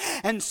 amen.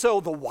 And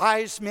so the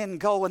wise men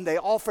go, and they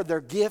offer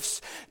their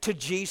gifts to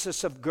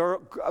Jesus of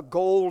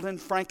gold and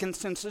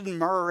frankincense and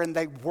myrrh, and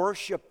they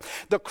worship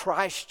the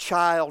Christ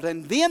child.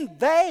 And then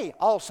they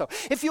also,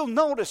 if you'll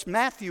notice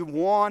Matthew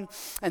 1,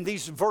 and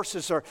these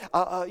verses are,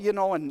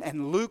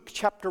 and Luke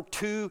chapter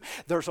 2,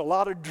 there's a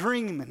lot of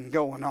dreaming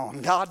going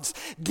on. God's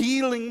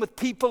dealing with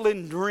people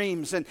in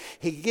dreams, and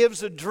he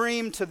gives a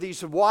dream to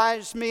these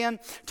wise men,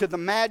 to the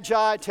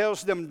Magi,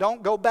 tells them,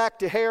 don't go back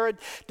to Herod,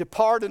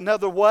 depart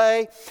another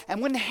way.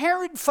 And when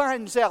Herod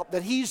finds out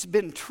that he's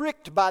been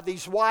tricked by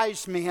these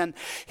wise men,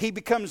 he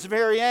becomes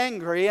very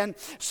angry, and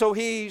so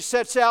he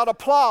sets out a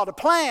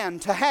plan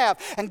to have,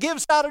 and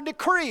gives out a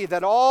decree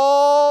that all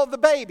the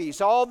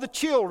babies, all the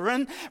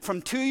children from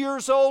 2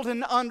 years old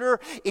and under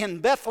in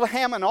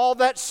Bethlehem and all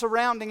that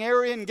surrounding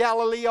area in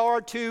Galilee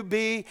are to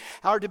be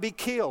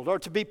killed, or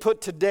to be put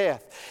to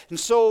death. And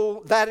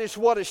so that is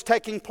what is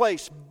taking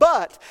place.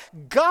 But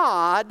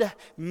God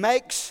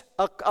makes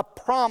a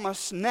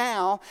promise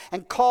now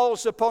and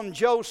calls upon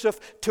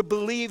Joseph to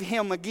believe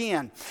him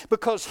again,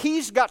 because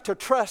he's got to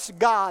trust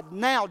God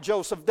now,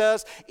 Joseph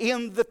does,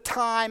 in the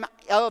time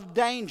of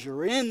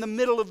danger, in the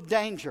middle of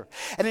danger.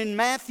 And in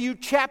Matthew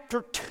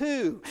chapter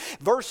 2,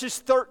 verses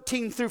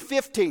 13 through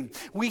 15,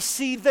 we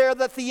see there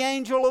that the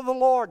angel of the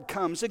Lord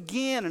comes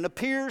again and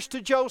appears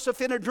to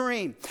Joseph in a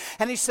dream.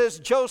 And he says,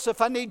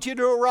 Joseph, I need you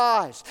to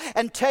arise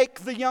and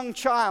take the young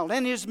child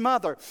and his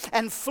mother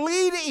and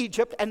flee to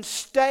Egypt and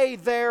stay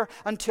there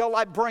until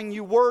I bring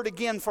you word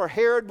again, for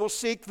Herod will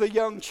seek the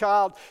young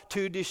child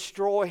to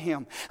destroy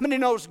him. I mean, he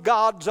knows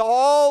God's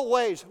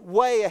always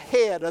way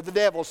ahead of the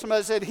devil.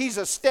 Somebody said he's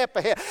a step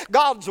ahead.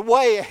 God's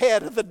way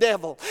ahead of the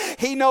devil.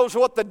 He knows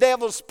what the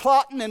devil's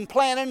plotting and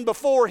planning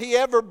before he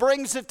ever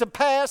brings it to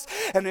pass.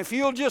 And if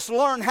you'll just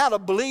learn how to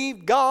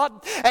believe God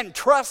and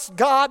trust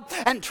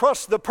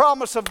the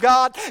promise of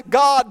God,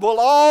 God will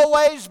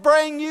always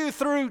bring you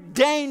through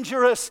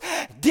dangerous,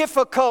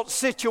 difficult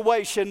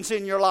situations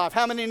in your life.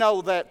 How many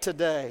know that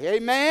today?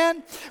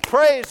 Amen?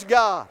 Praise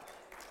God.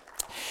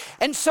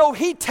 And so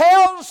he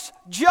tells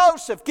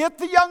Joseph, get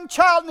the young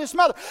child and his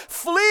mother,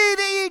 flee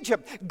to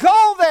Egypt,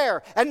 go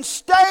there and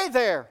stay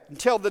there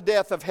until the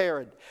death of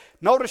Herod.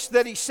 Notice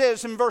that he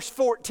says in verse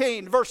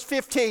 15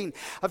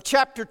 of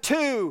chapter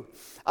 2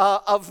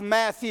 of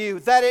Matthew,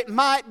 that it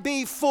might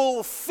be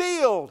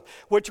fulfilled,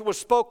 which was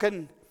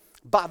spoken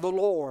by the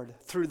Lord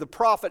through the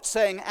prophet,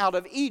 saying, out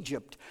of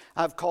Egypt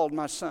I've called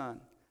my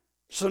son.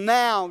 So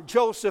now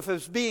Joseph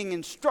is being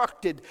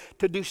instructed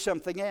to do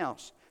something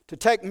else, to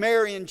take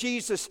Mary and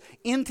Jesus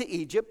into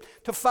Egypt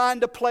to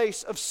find a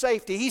place of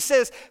safety. He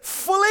says,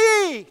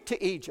 flee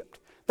to Egypt.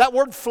 That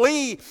word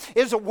flee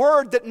is a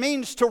word that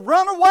means to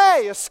run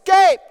away,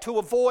 escape, to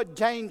avoid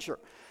danger.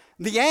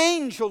 The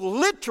angel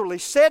literally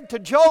said to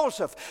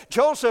Joseph,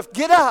 Joseph,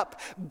 get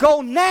up, go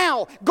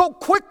now, go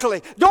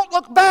quickly, don't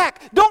look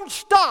back, don't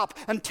stop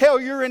until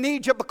you're in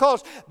Egypt,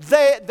 because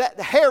that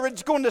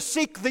Herod's going to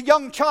seek the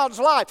young child's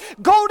life.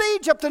 Go to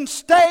Egypt and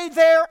stay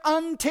there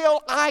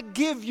until I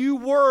give you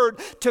word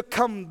to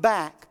come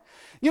back.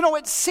 You know,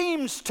 it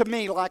seems to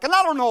me like, and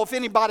I don't know if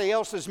anybody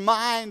else's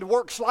mind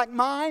works like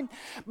mine,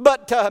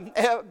 but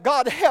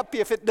God help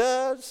you if it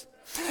does.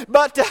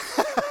 But,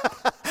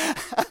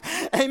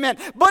 amen.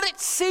 But it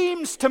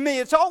seems to me,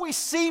 it's always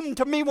seemed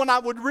to me when I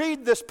would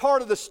read this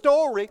part of the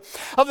story,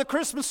 of the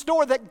Christmas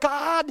story, that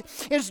God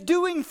is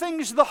doing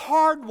things the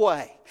hard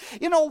way.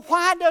 You know,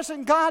 why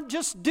doesn't God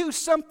just do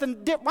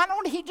something different? Why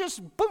don't he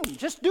just, boom,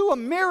 just do a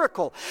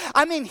miracle?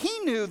 I mean, he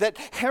knew that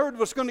Herod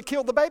was going to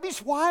kill the babies.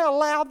 Why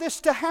allow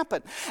this to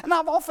happen? And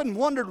I've often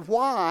wondered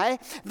why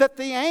that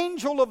the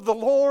angel of the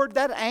Lord,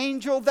 that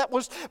angel that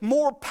was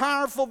more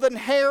powerful than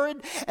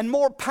Herod and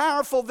more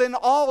powerful than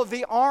all of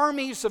the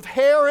armies of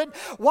Herod,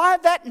 why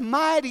that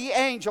mighty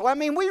angel? I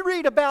mean, we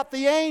read about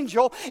the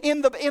angel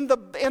in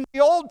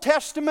the Old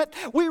Testament.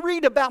 We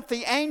read about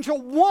the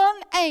angel. One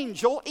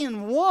angel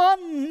in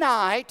one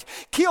night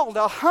killed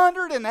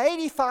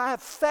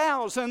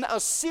 185,000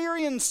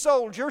 Assyrian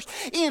soldiers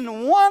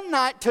in one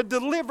night to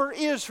deliver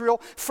Israel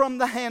from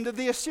the hand of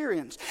the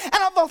Assyrians. And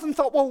I've often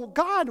thought, well,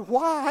 God,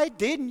 why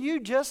didn't you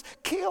just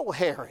kill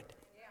Herod?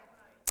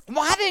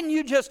 Why didn't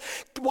you just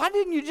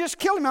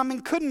kill him? I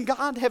mean, couldn't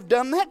God have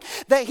done that?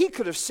 That he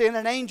could have sent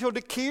an angel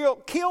to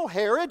kill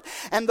Herod,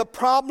 and the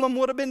problem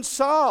would have been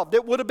solved.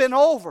 It would have been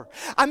over.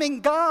 I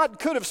mean, God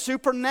could have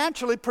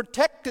supernaturally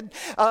protected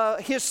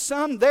his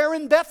son there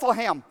in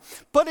Bethlehem.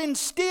 But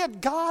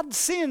instead, God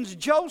sends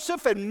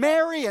Joseph and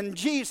Mary and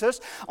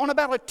Jesus on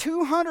about a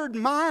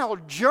 200-mile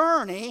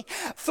journey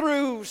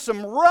through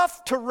some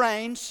rough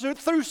terrain,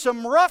 through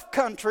some rough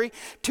country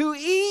to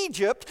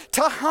Egypt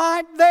to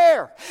hide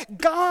there.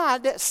 God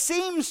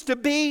seems to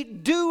be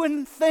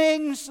doing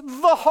things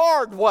the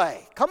hard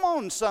way. Come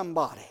on,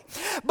 somebody.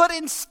 But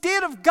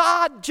instead of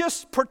God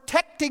just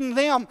protecting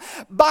them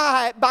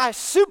by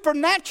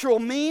supernatural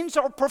means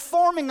or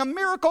performing a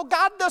miracle,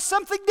 God does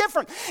something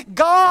different.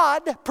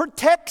 God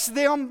protects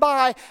them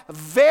by a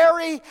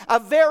very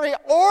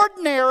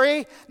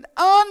ordinary,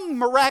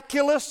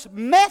 unmiraculous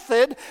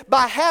method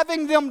by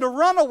having them to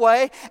run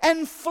away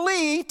and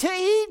flee to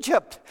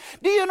Egypt.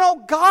 Do you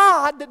know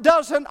God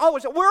doesn't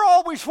always, we're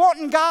always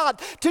wanting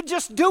God to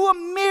just do a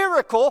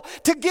miracle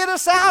to get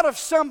us out of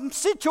some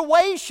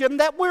situation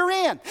that we're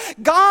in.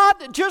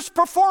 God just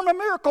performed a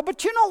miracle.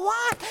 But you know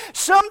what?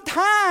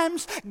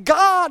 Sometimes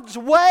God's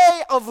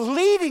way of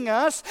leading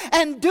us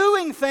and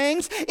doing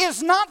things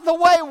is not the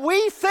way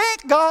we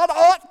think God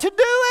ought to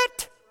do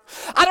it.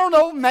 I don't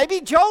know,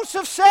 maybe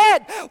Joseph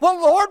said, well,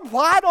 Lord,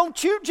 why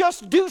don't you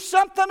just do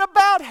something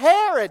about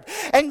Herod?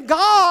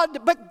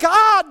 But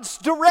God's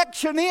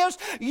direction is,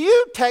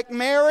 you take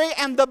Mary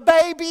and the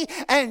baby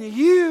and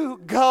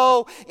you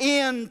go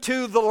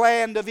into the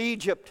land of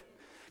Egypt.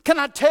 Can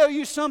I tell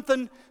you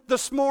something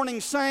this morning,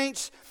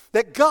 saints?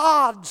 That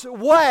God's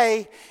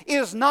way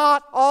is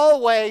not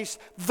always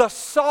the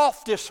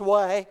softest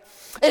way.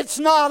 It's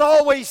not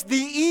always the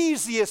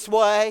easiest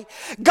way.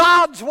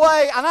 God's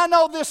way, and I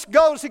know this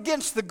goes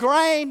against the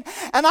grain,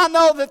 and I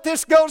know that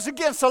this goes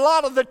against a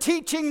lot of the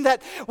teaching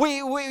that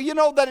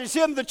that is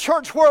in the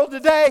church world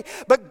today,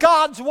 but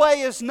God's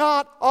way is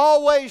not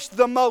always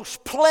the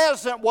most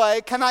pleasant way.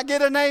 Can I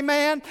get an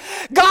amen?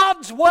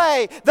 God's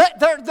way,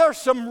 there's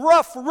some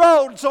rough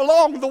roads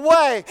along the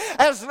way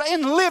as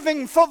in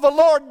living for the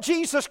Lord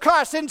Jesus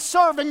Christ, in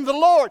serving the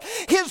Lord.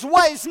 His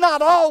way's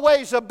not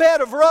always a bed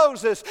of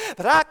roses,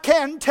 but I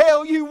can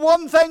tell you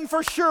one thing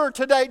for sure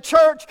today,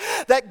 church,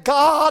 that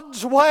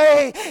God's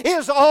way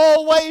is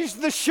always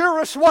the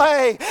surest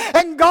way,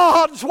 and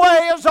God's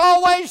way is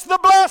always the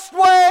blessed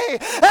way,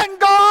 and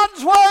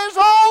God's way is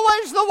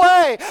always the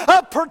way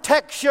of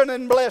protection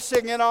and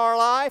blessing in our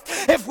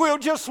life. If we'll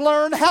just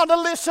learn how to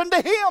listen to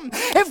Him,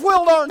 if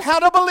we'll learn how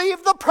to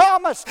believe the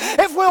promise,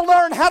 if we'll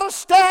learn how to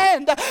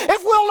stand,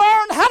 if we'll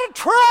learn how to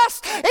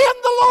trust in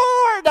the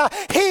Lord,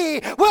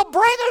 He will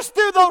bring us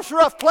through those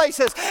rough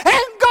places,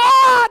 and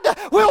God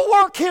will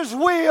work His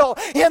will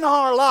in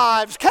our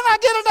lives. Can I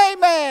get an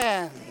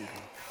amen?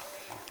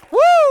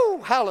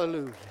 Woo!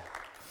 Hallelujah.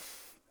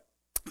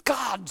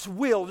 God's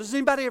will. Does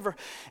anybody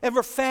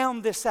ever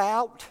found this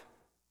out?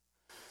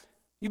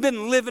 You've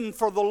been living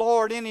for the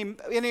Lord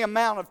any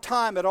amount of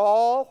time at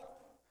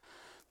all?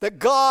 That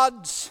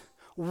God's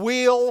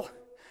will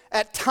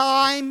at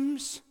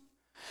times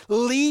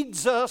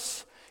leads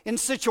us in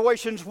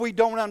situations we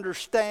don't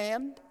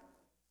understand.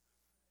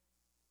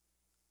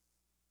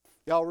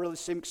 Y'all really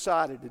seem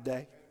excited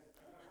today.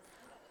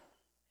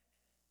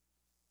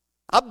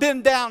 I've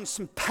been down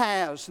some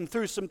paths and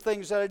through some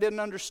things that I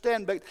didn't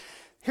understand, but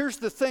here's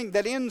the thing,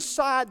 that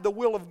inside the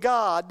will of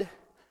God,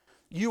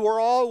 you are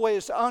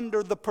always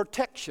under the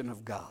protection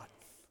of God.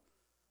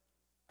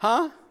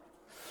 Huh?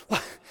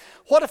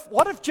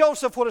 What if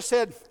Joseph would have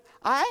said,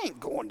 I ain't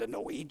going to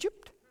no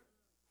Egypt.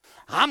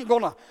 I'm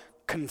going to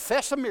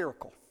confess a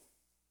miracle.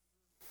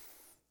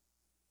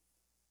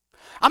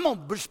 I'm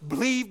going to just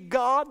believe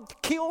God to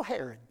kill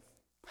Herod.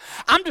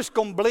 I'm just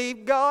going to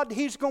believe God,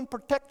 He's going to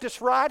protect us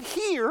right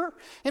here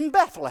in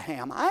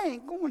Bethlehem. I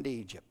ain't going to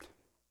Egypt.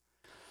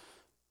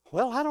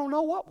 Well, I don't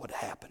know what would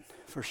happen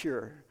for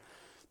sure.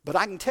 But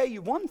I can tell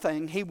you one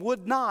thing, he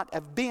would not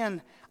have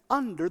been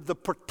under the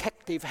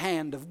protective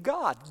hand of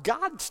God.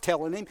 God's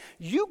telling him,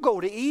 you go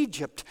to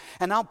Egypt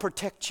and I'll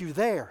protect you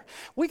there.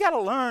 We got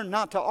to learn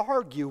not to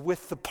argue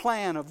with the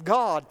plan of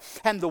God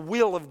and the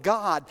will of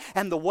God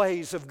and the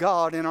ways of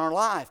God in our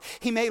life.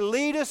 He may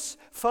lead us,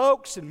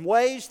 folks, in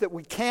ways that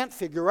we can't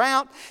figure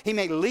out. He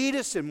may lead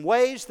us in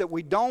ways that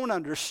we don't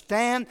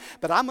understand.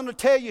 But I'm going to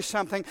tell you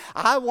something.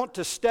 I want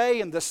to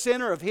stay in the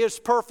center of His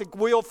perfect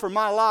will for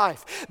my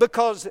life,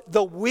 because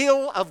the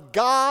will of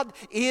God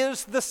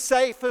is the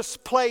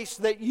safest place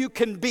that you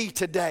can be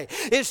today,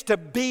 is to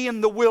be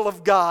in the will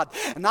of God.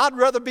 And I'd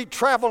rather be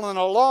traveling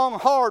a long,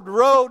 hard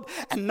road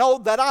and know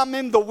that I'm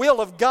in the will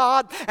of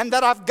God and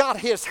that I've got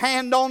His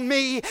hand on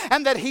me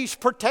and that He's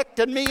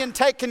protected me and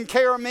taken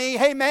care of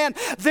me, amen,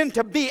 than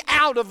to be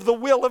out of the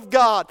will of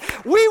God.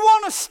 We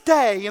want to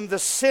stay in the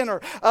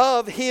center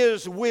of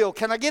His will.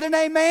 Can I get an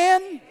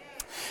amen?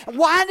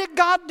 Why did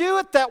God do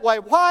it that way?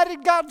 Why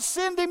did God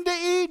send him to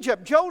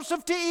Egypt,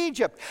 Joseph to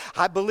Egypt?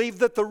 I believe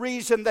that the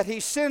reason that He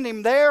sent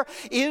him there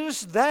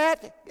is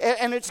that,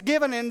 and it's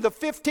given in the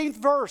 15th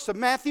verse of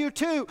Matthew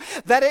 2,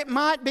 that it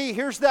might be,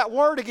 here's that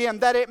word again,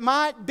 that it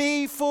might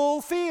be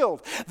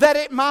fulfilled. That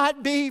it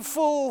might be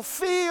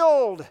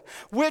fulfilled,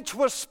 which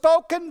was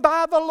spoken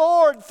by the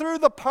Lord through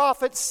the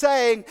prophet,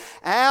 saying,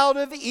 out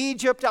of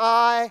Egypt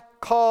I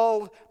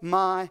called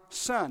my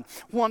son.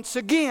 Once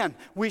again,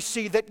 we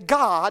see that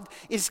God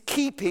is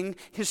keeping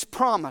His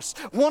promise.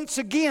 Once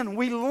again,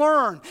 we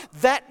learn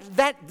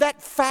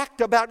that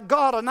fact about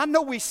God. And I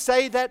know we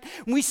say that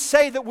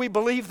we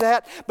believe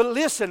that, but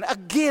listen,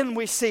 again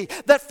we see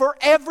that for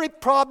every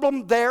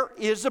problem there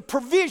is a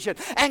provision.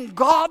 And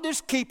God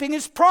is keeping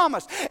His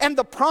promise. And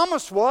the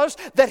promise was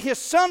that His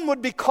son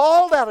would be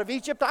called out of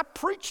Egypt. I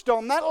preached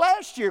on that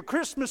last year,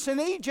 Christmas in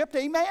Egypt,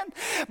 amen?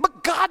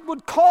 But God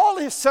would call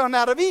His son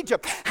out of Egypt.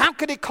 How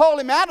could He call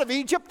him out of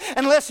Egypt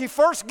unless He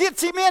first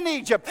gets him in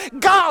Egypt?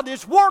 God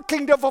is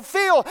working to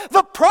fulfill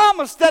the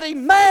promise that He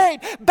made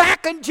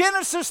back in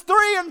Genesis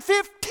 3 and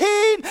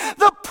 15.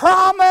 The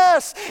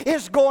promise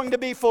is going to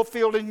be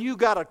fulfilled, and you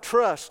got to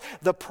trust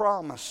the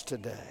promise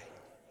today.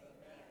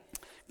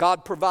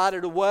 God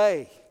provided a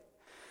way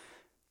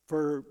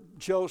for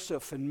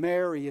Joseph and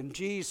Mary and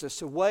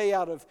Jesus, a way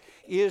out of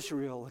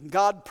Israel. And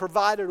God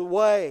provided a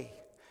way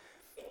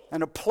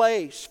and a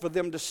place for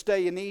them to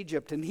stay in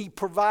Egypt. And He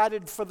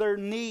provided for their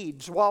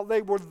needs while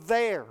they were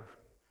there.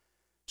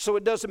 So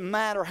it doesn't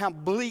matter how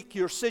bleak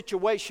your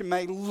situation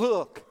may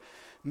look.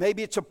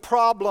 Maybe it's a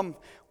problem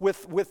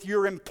with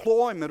your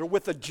employment or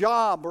with a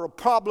job, or a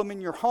problem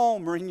in your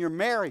home or in your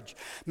marriage.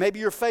 Maybe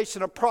you're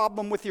facing a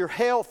problem with your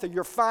health or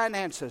your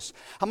finances.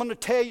 I'm going to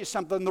tell you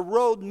something. The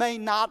road may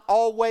not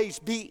always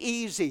be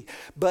easy,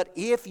 but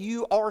if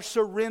you are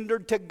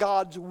surrendered to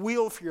God's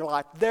will for your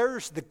life,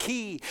 there's the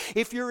key.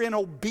 If you're in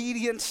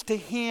obedience to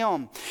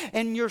Him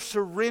and you're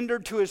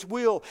surrendered to His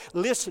will,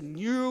 listen,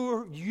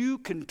 you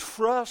can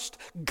trust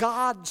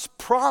God's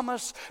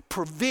promise,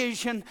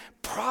 provision,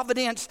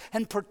 providence,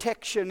 and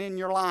protection in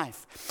your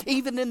life.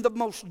 Even in the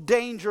most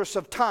dangerous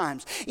of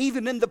times,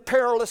 even in the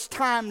perilous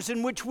times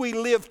in which we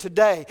live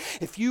today,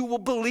 if you will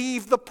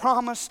believe the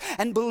promise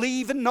and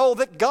believe and know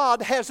that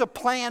God has a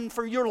plan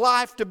for your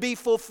life to be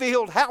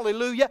fulfilled,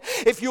 hallelujah.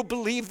 If you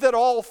believe that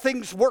all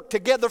things work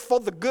together for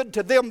the good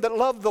to them that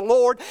love the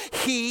Lord,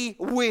 He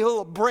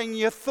will bring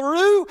you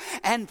through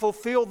and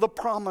fulfill the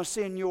promise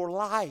in your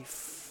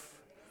life.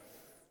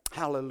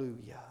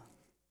 Hallelujah.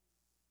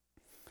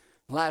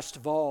 Last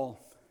of all,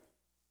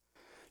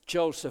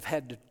 Joseph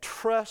had to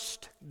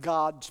trust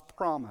God's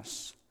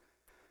promise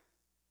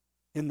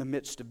in the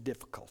midst of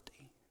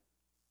difficulty.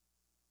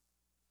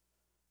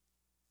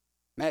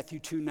 Matthew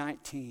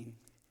 2:19.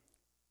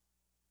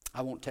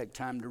 I won't take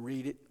time to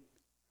read it.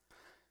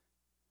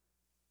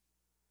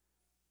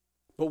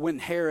 But when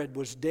Herod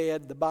was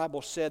dead, the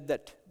Bible said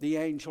that the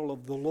angel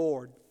of the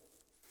Lord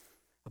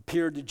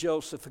appeared to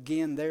Joseph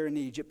again there in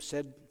Egypt,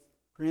 said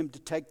for him to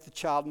take the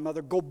child and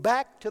mother, go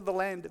back to the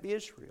land of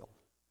Israel.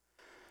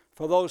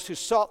 For those who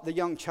sought the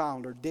young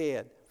child are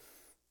dead.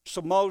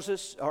 So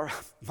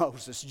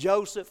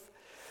Joseph,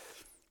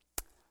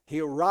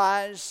 he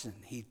arrives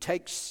and he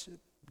takes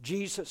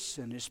Jesus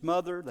and his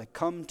mother. They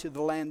come to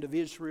the land of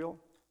Israel.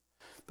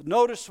 But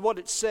notice what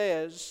it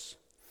says,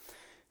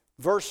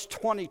 verse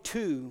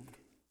 22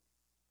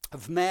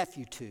 of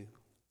Matthew 2.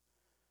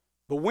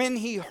 But when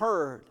he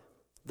heard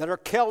that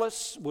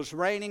Archelaus was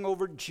reigning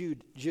over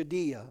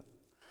Judea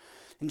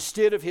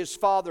instead of his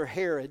father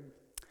Herod,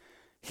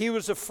 he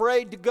was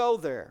afraid to go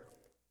there.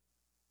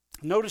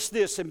 Notice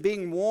this, and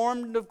being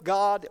warned of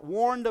God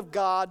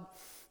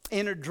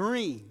in a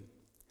dream,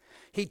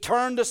 he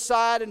turned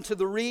aside into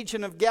the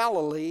region of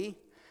Galilee,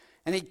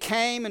 and he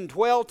came and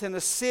dwelt in a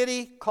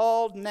city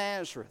called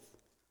Nazareth.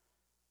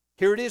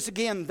 Here it is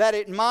again, that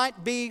it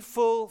might be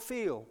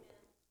fulfilled,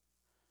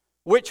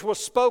 which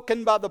was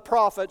spoken by the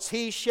prophets,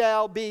 he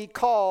shall be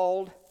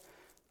called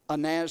a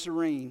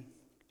Nazarene.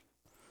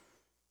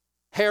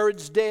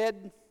 Herod's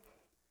dead.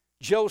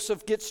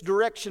 Joseph gets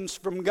directions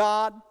from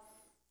God.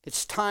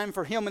 It's time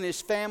for him and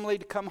his family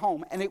to come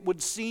home. And it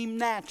would seem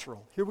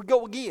natural. Here we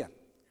go again.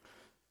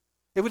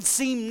 It would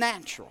seem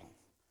natural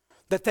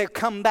that they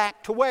come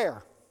back to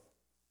where?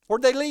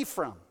 Where'd they leave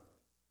from?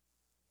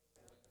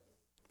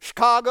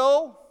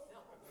 Chicago?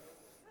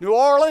 New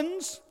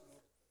Orleans?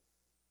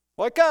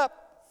 Wake up.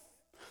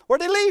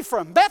 Where'd they leave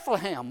from?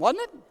 Bethlehem,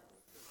 wasn't it?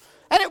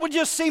 And it would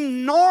just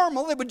seem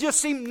normal, it would just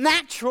seem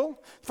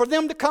natural for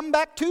them to come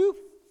back to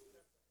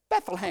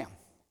Bethlehem.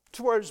 It's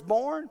where he was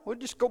born. We'll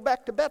just go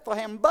back to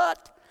Bethlehem.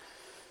 But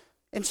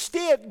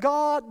instead,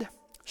 God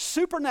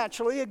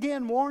supernaturally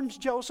again warns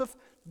Joseph,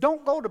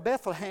 don't go to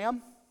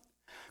Bethlehem.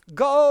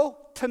 Go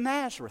to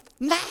Nazareth.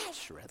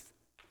 Nazareth.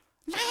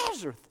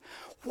 Nazareth.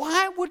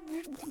 Why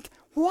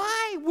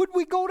would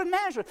we go to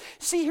Nazareth?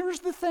 See, here's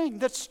the thing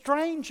that's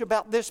strange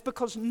about this,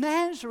 because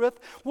Nazareth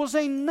was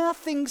a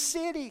nothing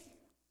city.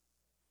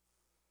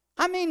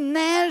 I mean,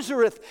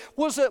 Nazareth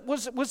was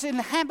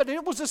inhabited.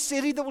 It was a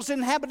city that was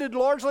inhabited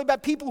largely by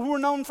people who were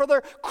known for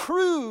their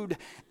crude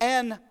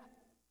and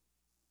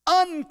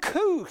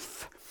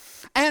uncouth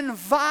and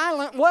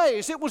violent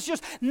ways. It was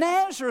just,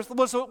 Nazareth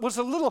was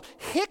a little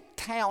hick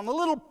town, a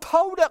little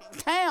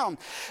podunk town.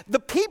 The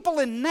people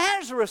in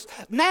Nazareth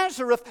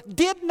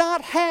did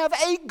not have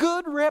a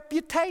good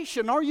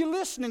reputation. Are you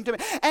listening to me?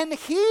 And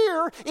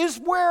here is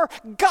where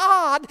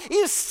God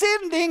is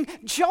sending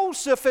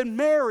Joseph and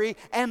Mary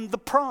and the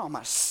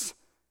promise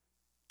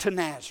to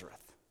Nazareth.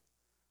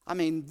 I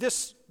mean,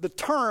 the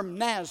term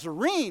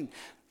Nazarene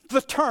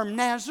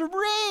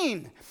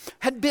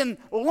had been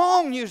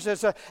long used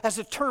as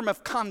a term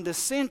of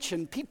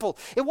condescension. People,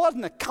 it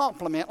wasn't a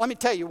compliment. Let me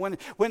tell you, when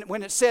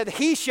it said,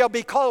 he shall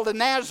be called a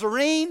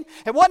Nazarene,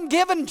 it wasn't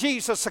giving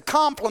Jesus a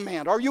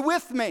compliment. Are you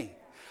with me?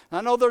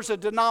 I know there's a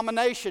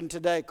denomination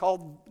today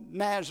called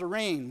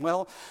Nazarene.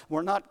 Well,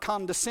 we're not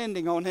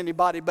condescending on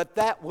anybody, but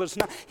that was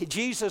not.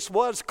 Jesus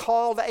was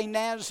called a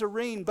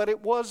Nazarene, but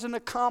it wasn't a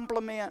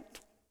compliment.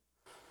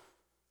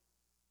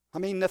 I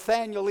mean,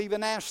 Nathanael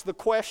even asked the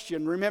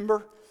question,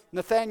 remember?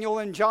 Nathanael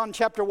in John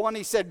chapter 1,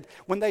 he said,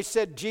 when they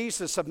said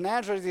Jesus of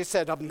Nazareth, he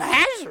said, of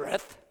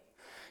Nazareth?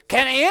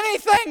 Can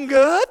anything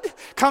good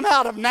come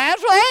out of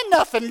Nazareth? Ain't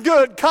nothing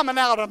good coming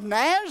out of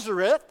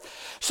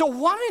Nazareth. So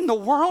what in the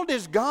world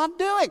is God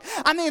doing?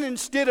 I mean,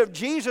 instead of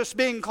Jesus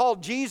being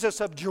called Jesus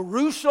of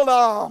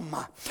Jerusalem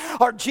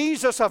or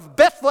Jesus of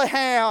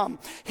Bethlehem,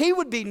 he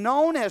would be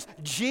known as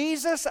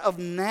Jesus of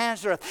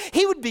Nazareth.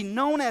 He would be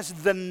known as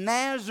the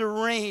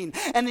Nazarene.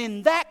 And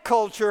in that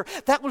culture,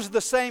 that was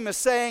the same as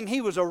saying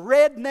he was a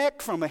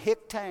redneck from a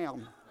hick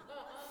town.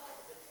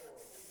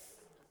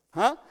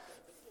 Huh?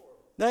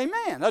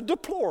 Amen. A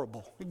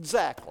deplorable.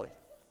 Exactly.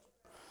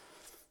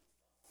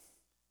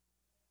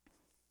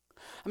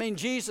 I mean,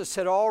 Jesus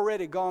had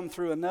already gone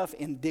through enough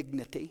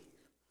indignity.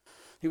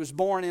 He was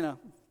born in a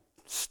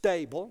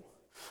stable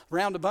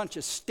around a bunch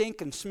of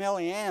stinking,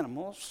 smelly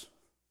animals.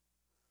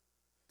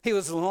 He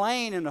was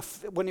laying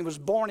when he was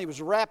born, he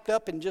was wrapped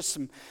up in just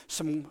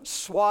some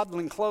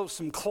swaddling clothes,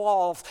 some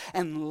cloth,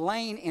 and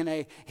laying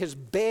in his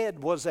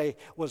bed was a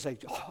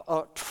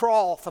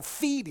trough, a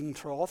feeding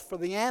trough for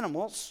the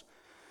animals.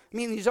 I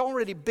mean, he's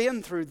already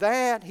been through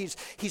that.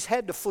 He's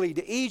had to flee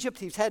to Egypt.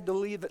 He's had to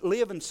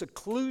live in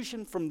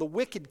seclusion from the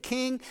wicked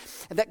king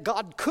that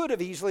God could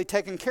have easily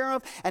taken care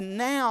of. And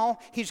now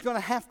he's going to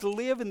have to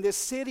live in this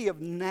city of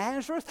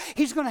Nazareth.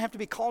 He's going to have to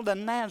be called a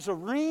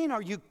Nazarene.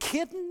 Are you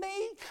kidding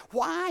me?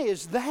 Why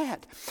is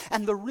that?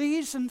 And the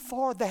reason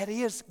for that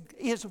is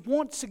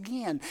once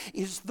again,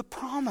 is the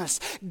promise.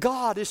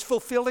 God is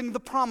fulfilling the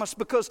promise,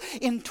 because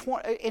in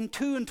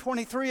 2 and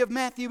 23 of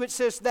Matthew it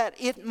says that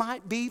it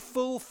might be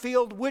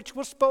fulfilled which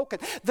was spoken.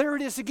 There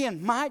it is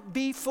again, might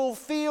be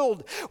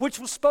fulfilled, which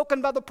was spoken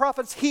by the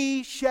prophets.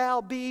 He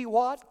shall be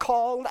what?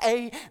 Called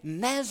a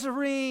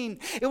Nazarene.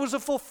 It was a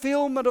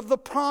fulfillment of the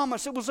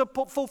promise. It was a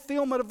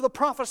fulfillment of the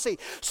prophecy.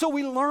 So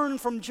we learn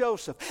from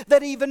Joseph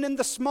that even in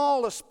the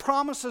smallest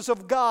promises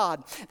of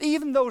God,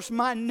 even those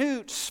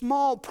minute,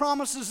 small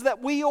promises that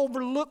we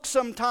overlook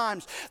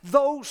sometimes,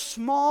 those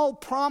small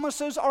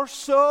promises are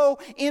so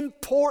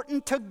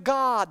important to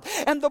God.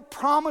 And the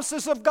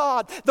promises of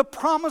God, the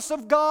promise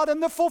of God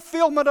and the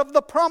fulfillment of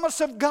the promise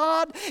of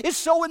God is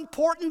so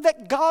important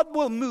that God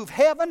will move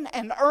heaven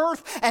and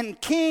earth and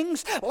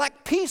kings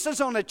like pieces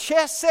on a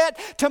chess set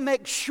to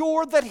make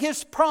sure that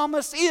his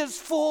promise is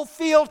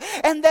fulfilled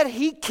and that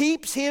he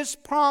keeps his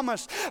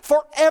promise.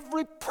 For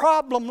every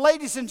problem,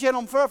 ladies and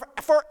gentlemen,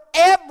 for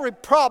every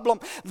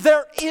problem,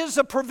 there is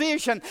a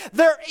provision.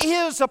 There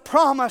is a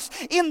promise.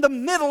 In the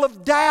middle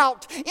of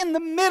doubt, in the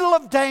middle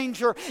of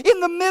danger, in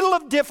the middle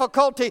of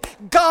difficulty,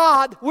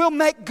 God will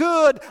make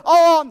good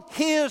on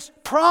his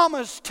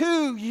promise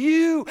to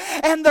you.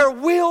 And there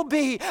will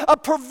be a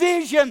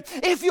provision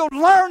if you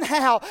learn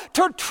how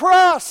to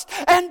trust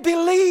and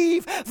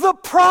believe the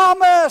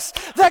promise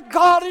that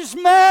God has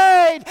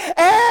made.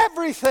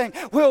 Everything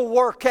will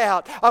work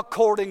out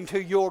according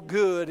to your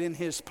good in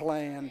his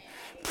plan.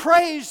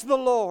 Praise the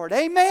Lord.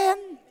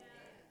 Amen.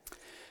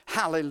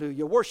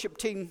 Hallelujah. Worship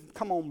team,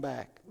 come on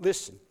back.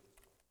 Listen.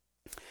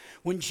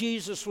 When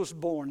Jesus was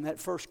born that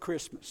first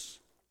Christmas,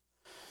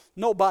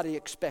 nobody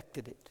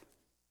expected it.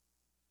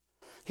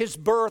 His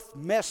birth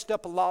messed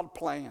up a lot of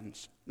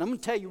plans. And I'm going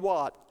to tell you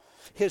what,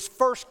 his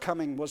first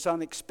coming was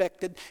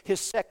unexpected. His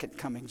second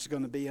coming is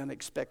going to be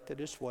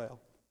unexpected as well.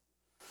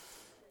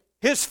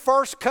 His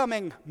first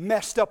coming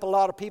messed up a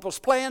lot of people's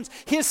plans.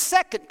 His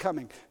second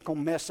coming is going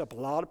to mess up a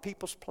lot of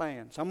people's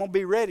plans. I'm going to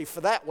be ready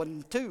for that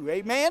one too.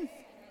 Amen?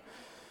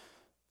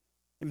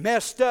 It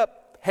messed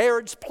up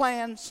Herod's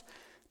plans.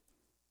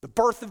 The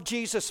birth of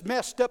Jesus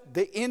messed up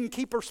the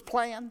innkeeper's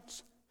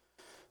plans.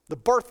 The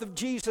birth of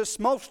Jesus,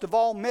 most of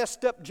all,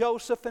 messed up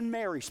Joseph and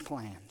Mary's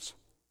plans.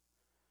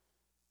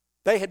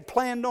 They had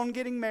planned on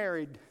getting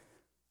married.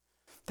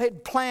 They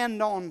had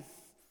planned on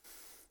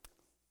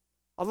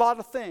a lot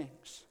of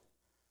things.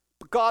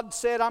 But God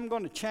said, I'm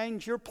going to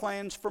change your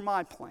plans for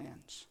my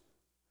plans.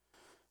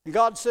 And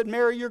God said,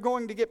 Mary, you're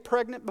going to get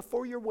pregnant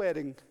before your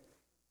wedding.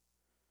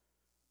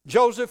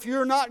 Joseph,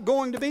 you're not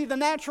going to be the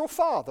natural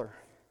father.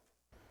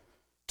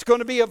 It's going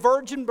to be a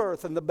virgin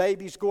birth, and the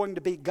baby's going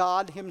to be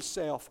God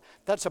Himself.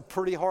 That's a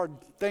pretty hard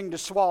thing to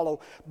swallow,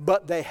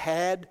 but they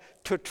had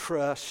to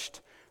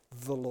trust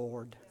the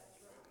Lord.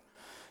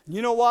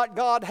 You know what?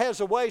 God has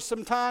a way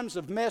sometimes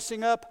of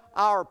messing up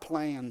our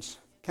plans.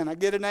 Can I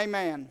get an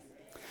amen?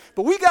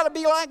 But we got to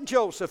be like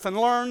Joseph and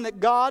learn that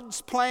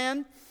God's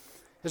plan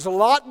is a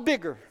lot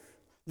bigger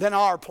than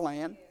our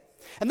plan.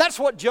 And that's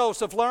what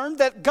Joseph learned,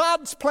 that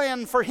God's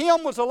plan for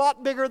him was a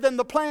lot bigger than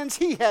the plans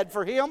he had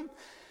for him.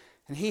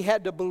 And he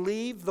had to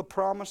believe the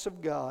promise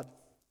of God.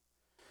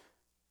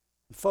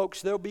 And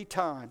folks, there'll be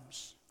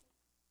times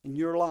in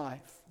your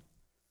life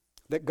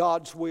that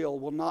God's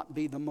will not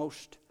be the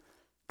most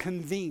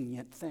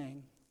convenient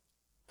thing.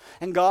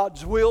 And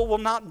God's will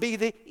not be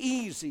the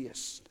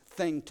easiest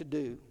thing to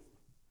do.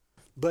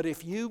 But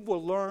if you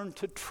will learn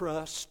to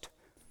trust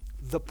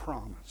the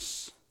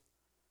promise,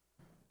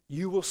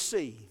 you will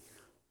see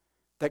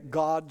that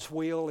God's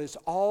will is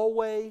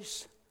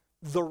always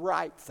the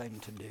right thing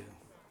to do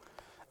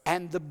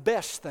and the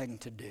best thing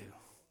to do.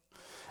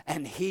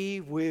 And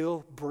He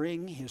will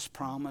bring His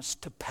promise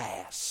to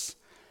pass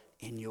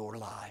in your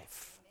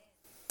life.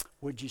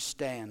 Would you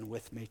stand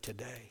with me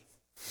today?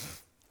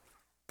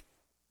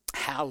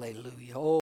 Hallelujah. Oh,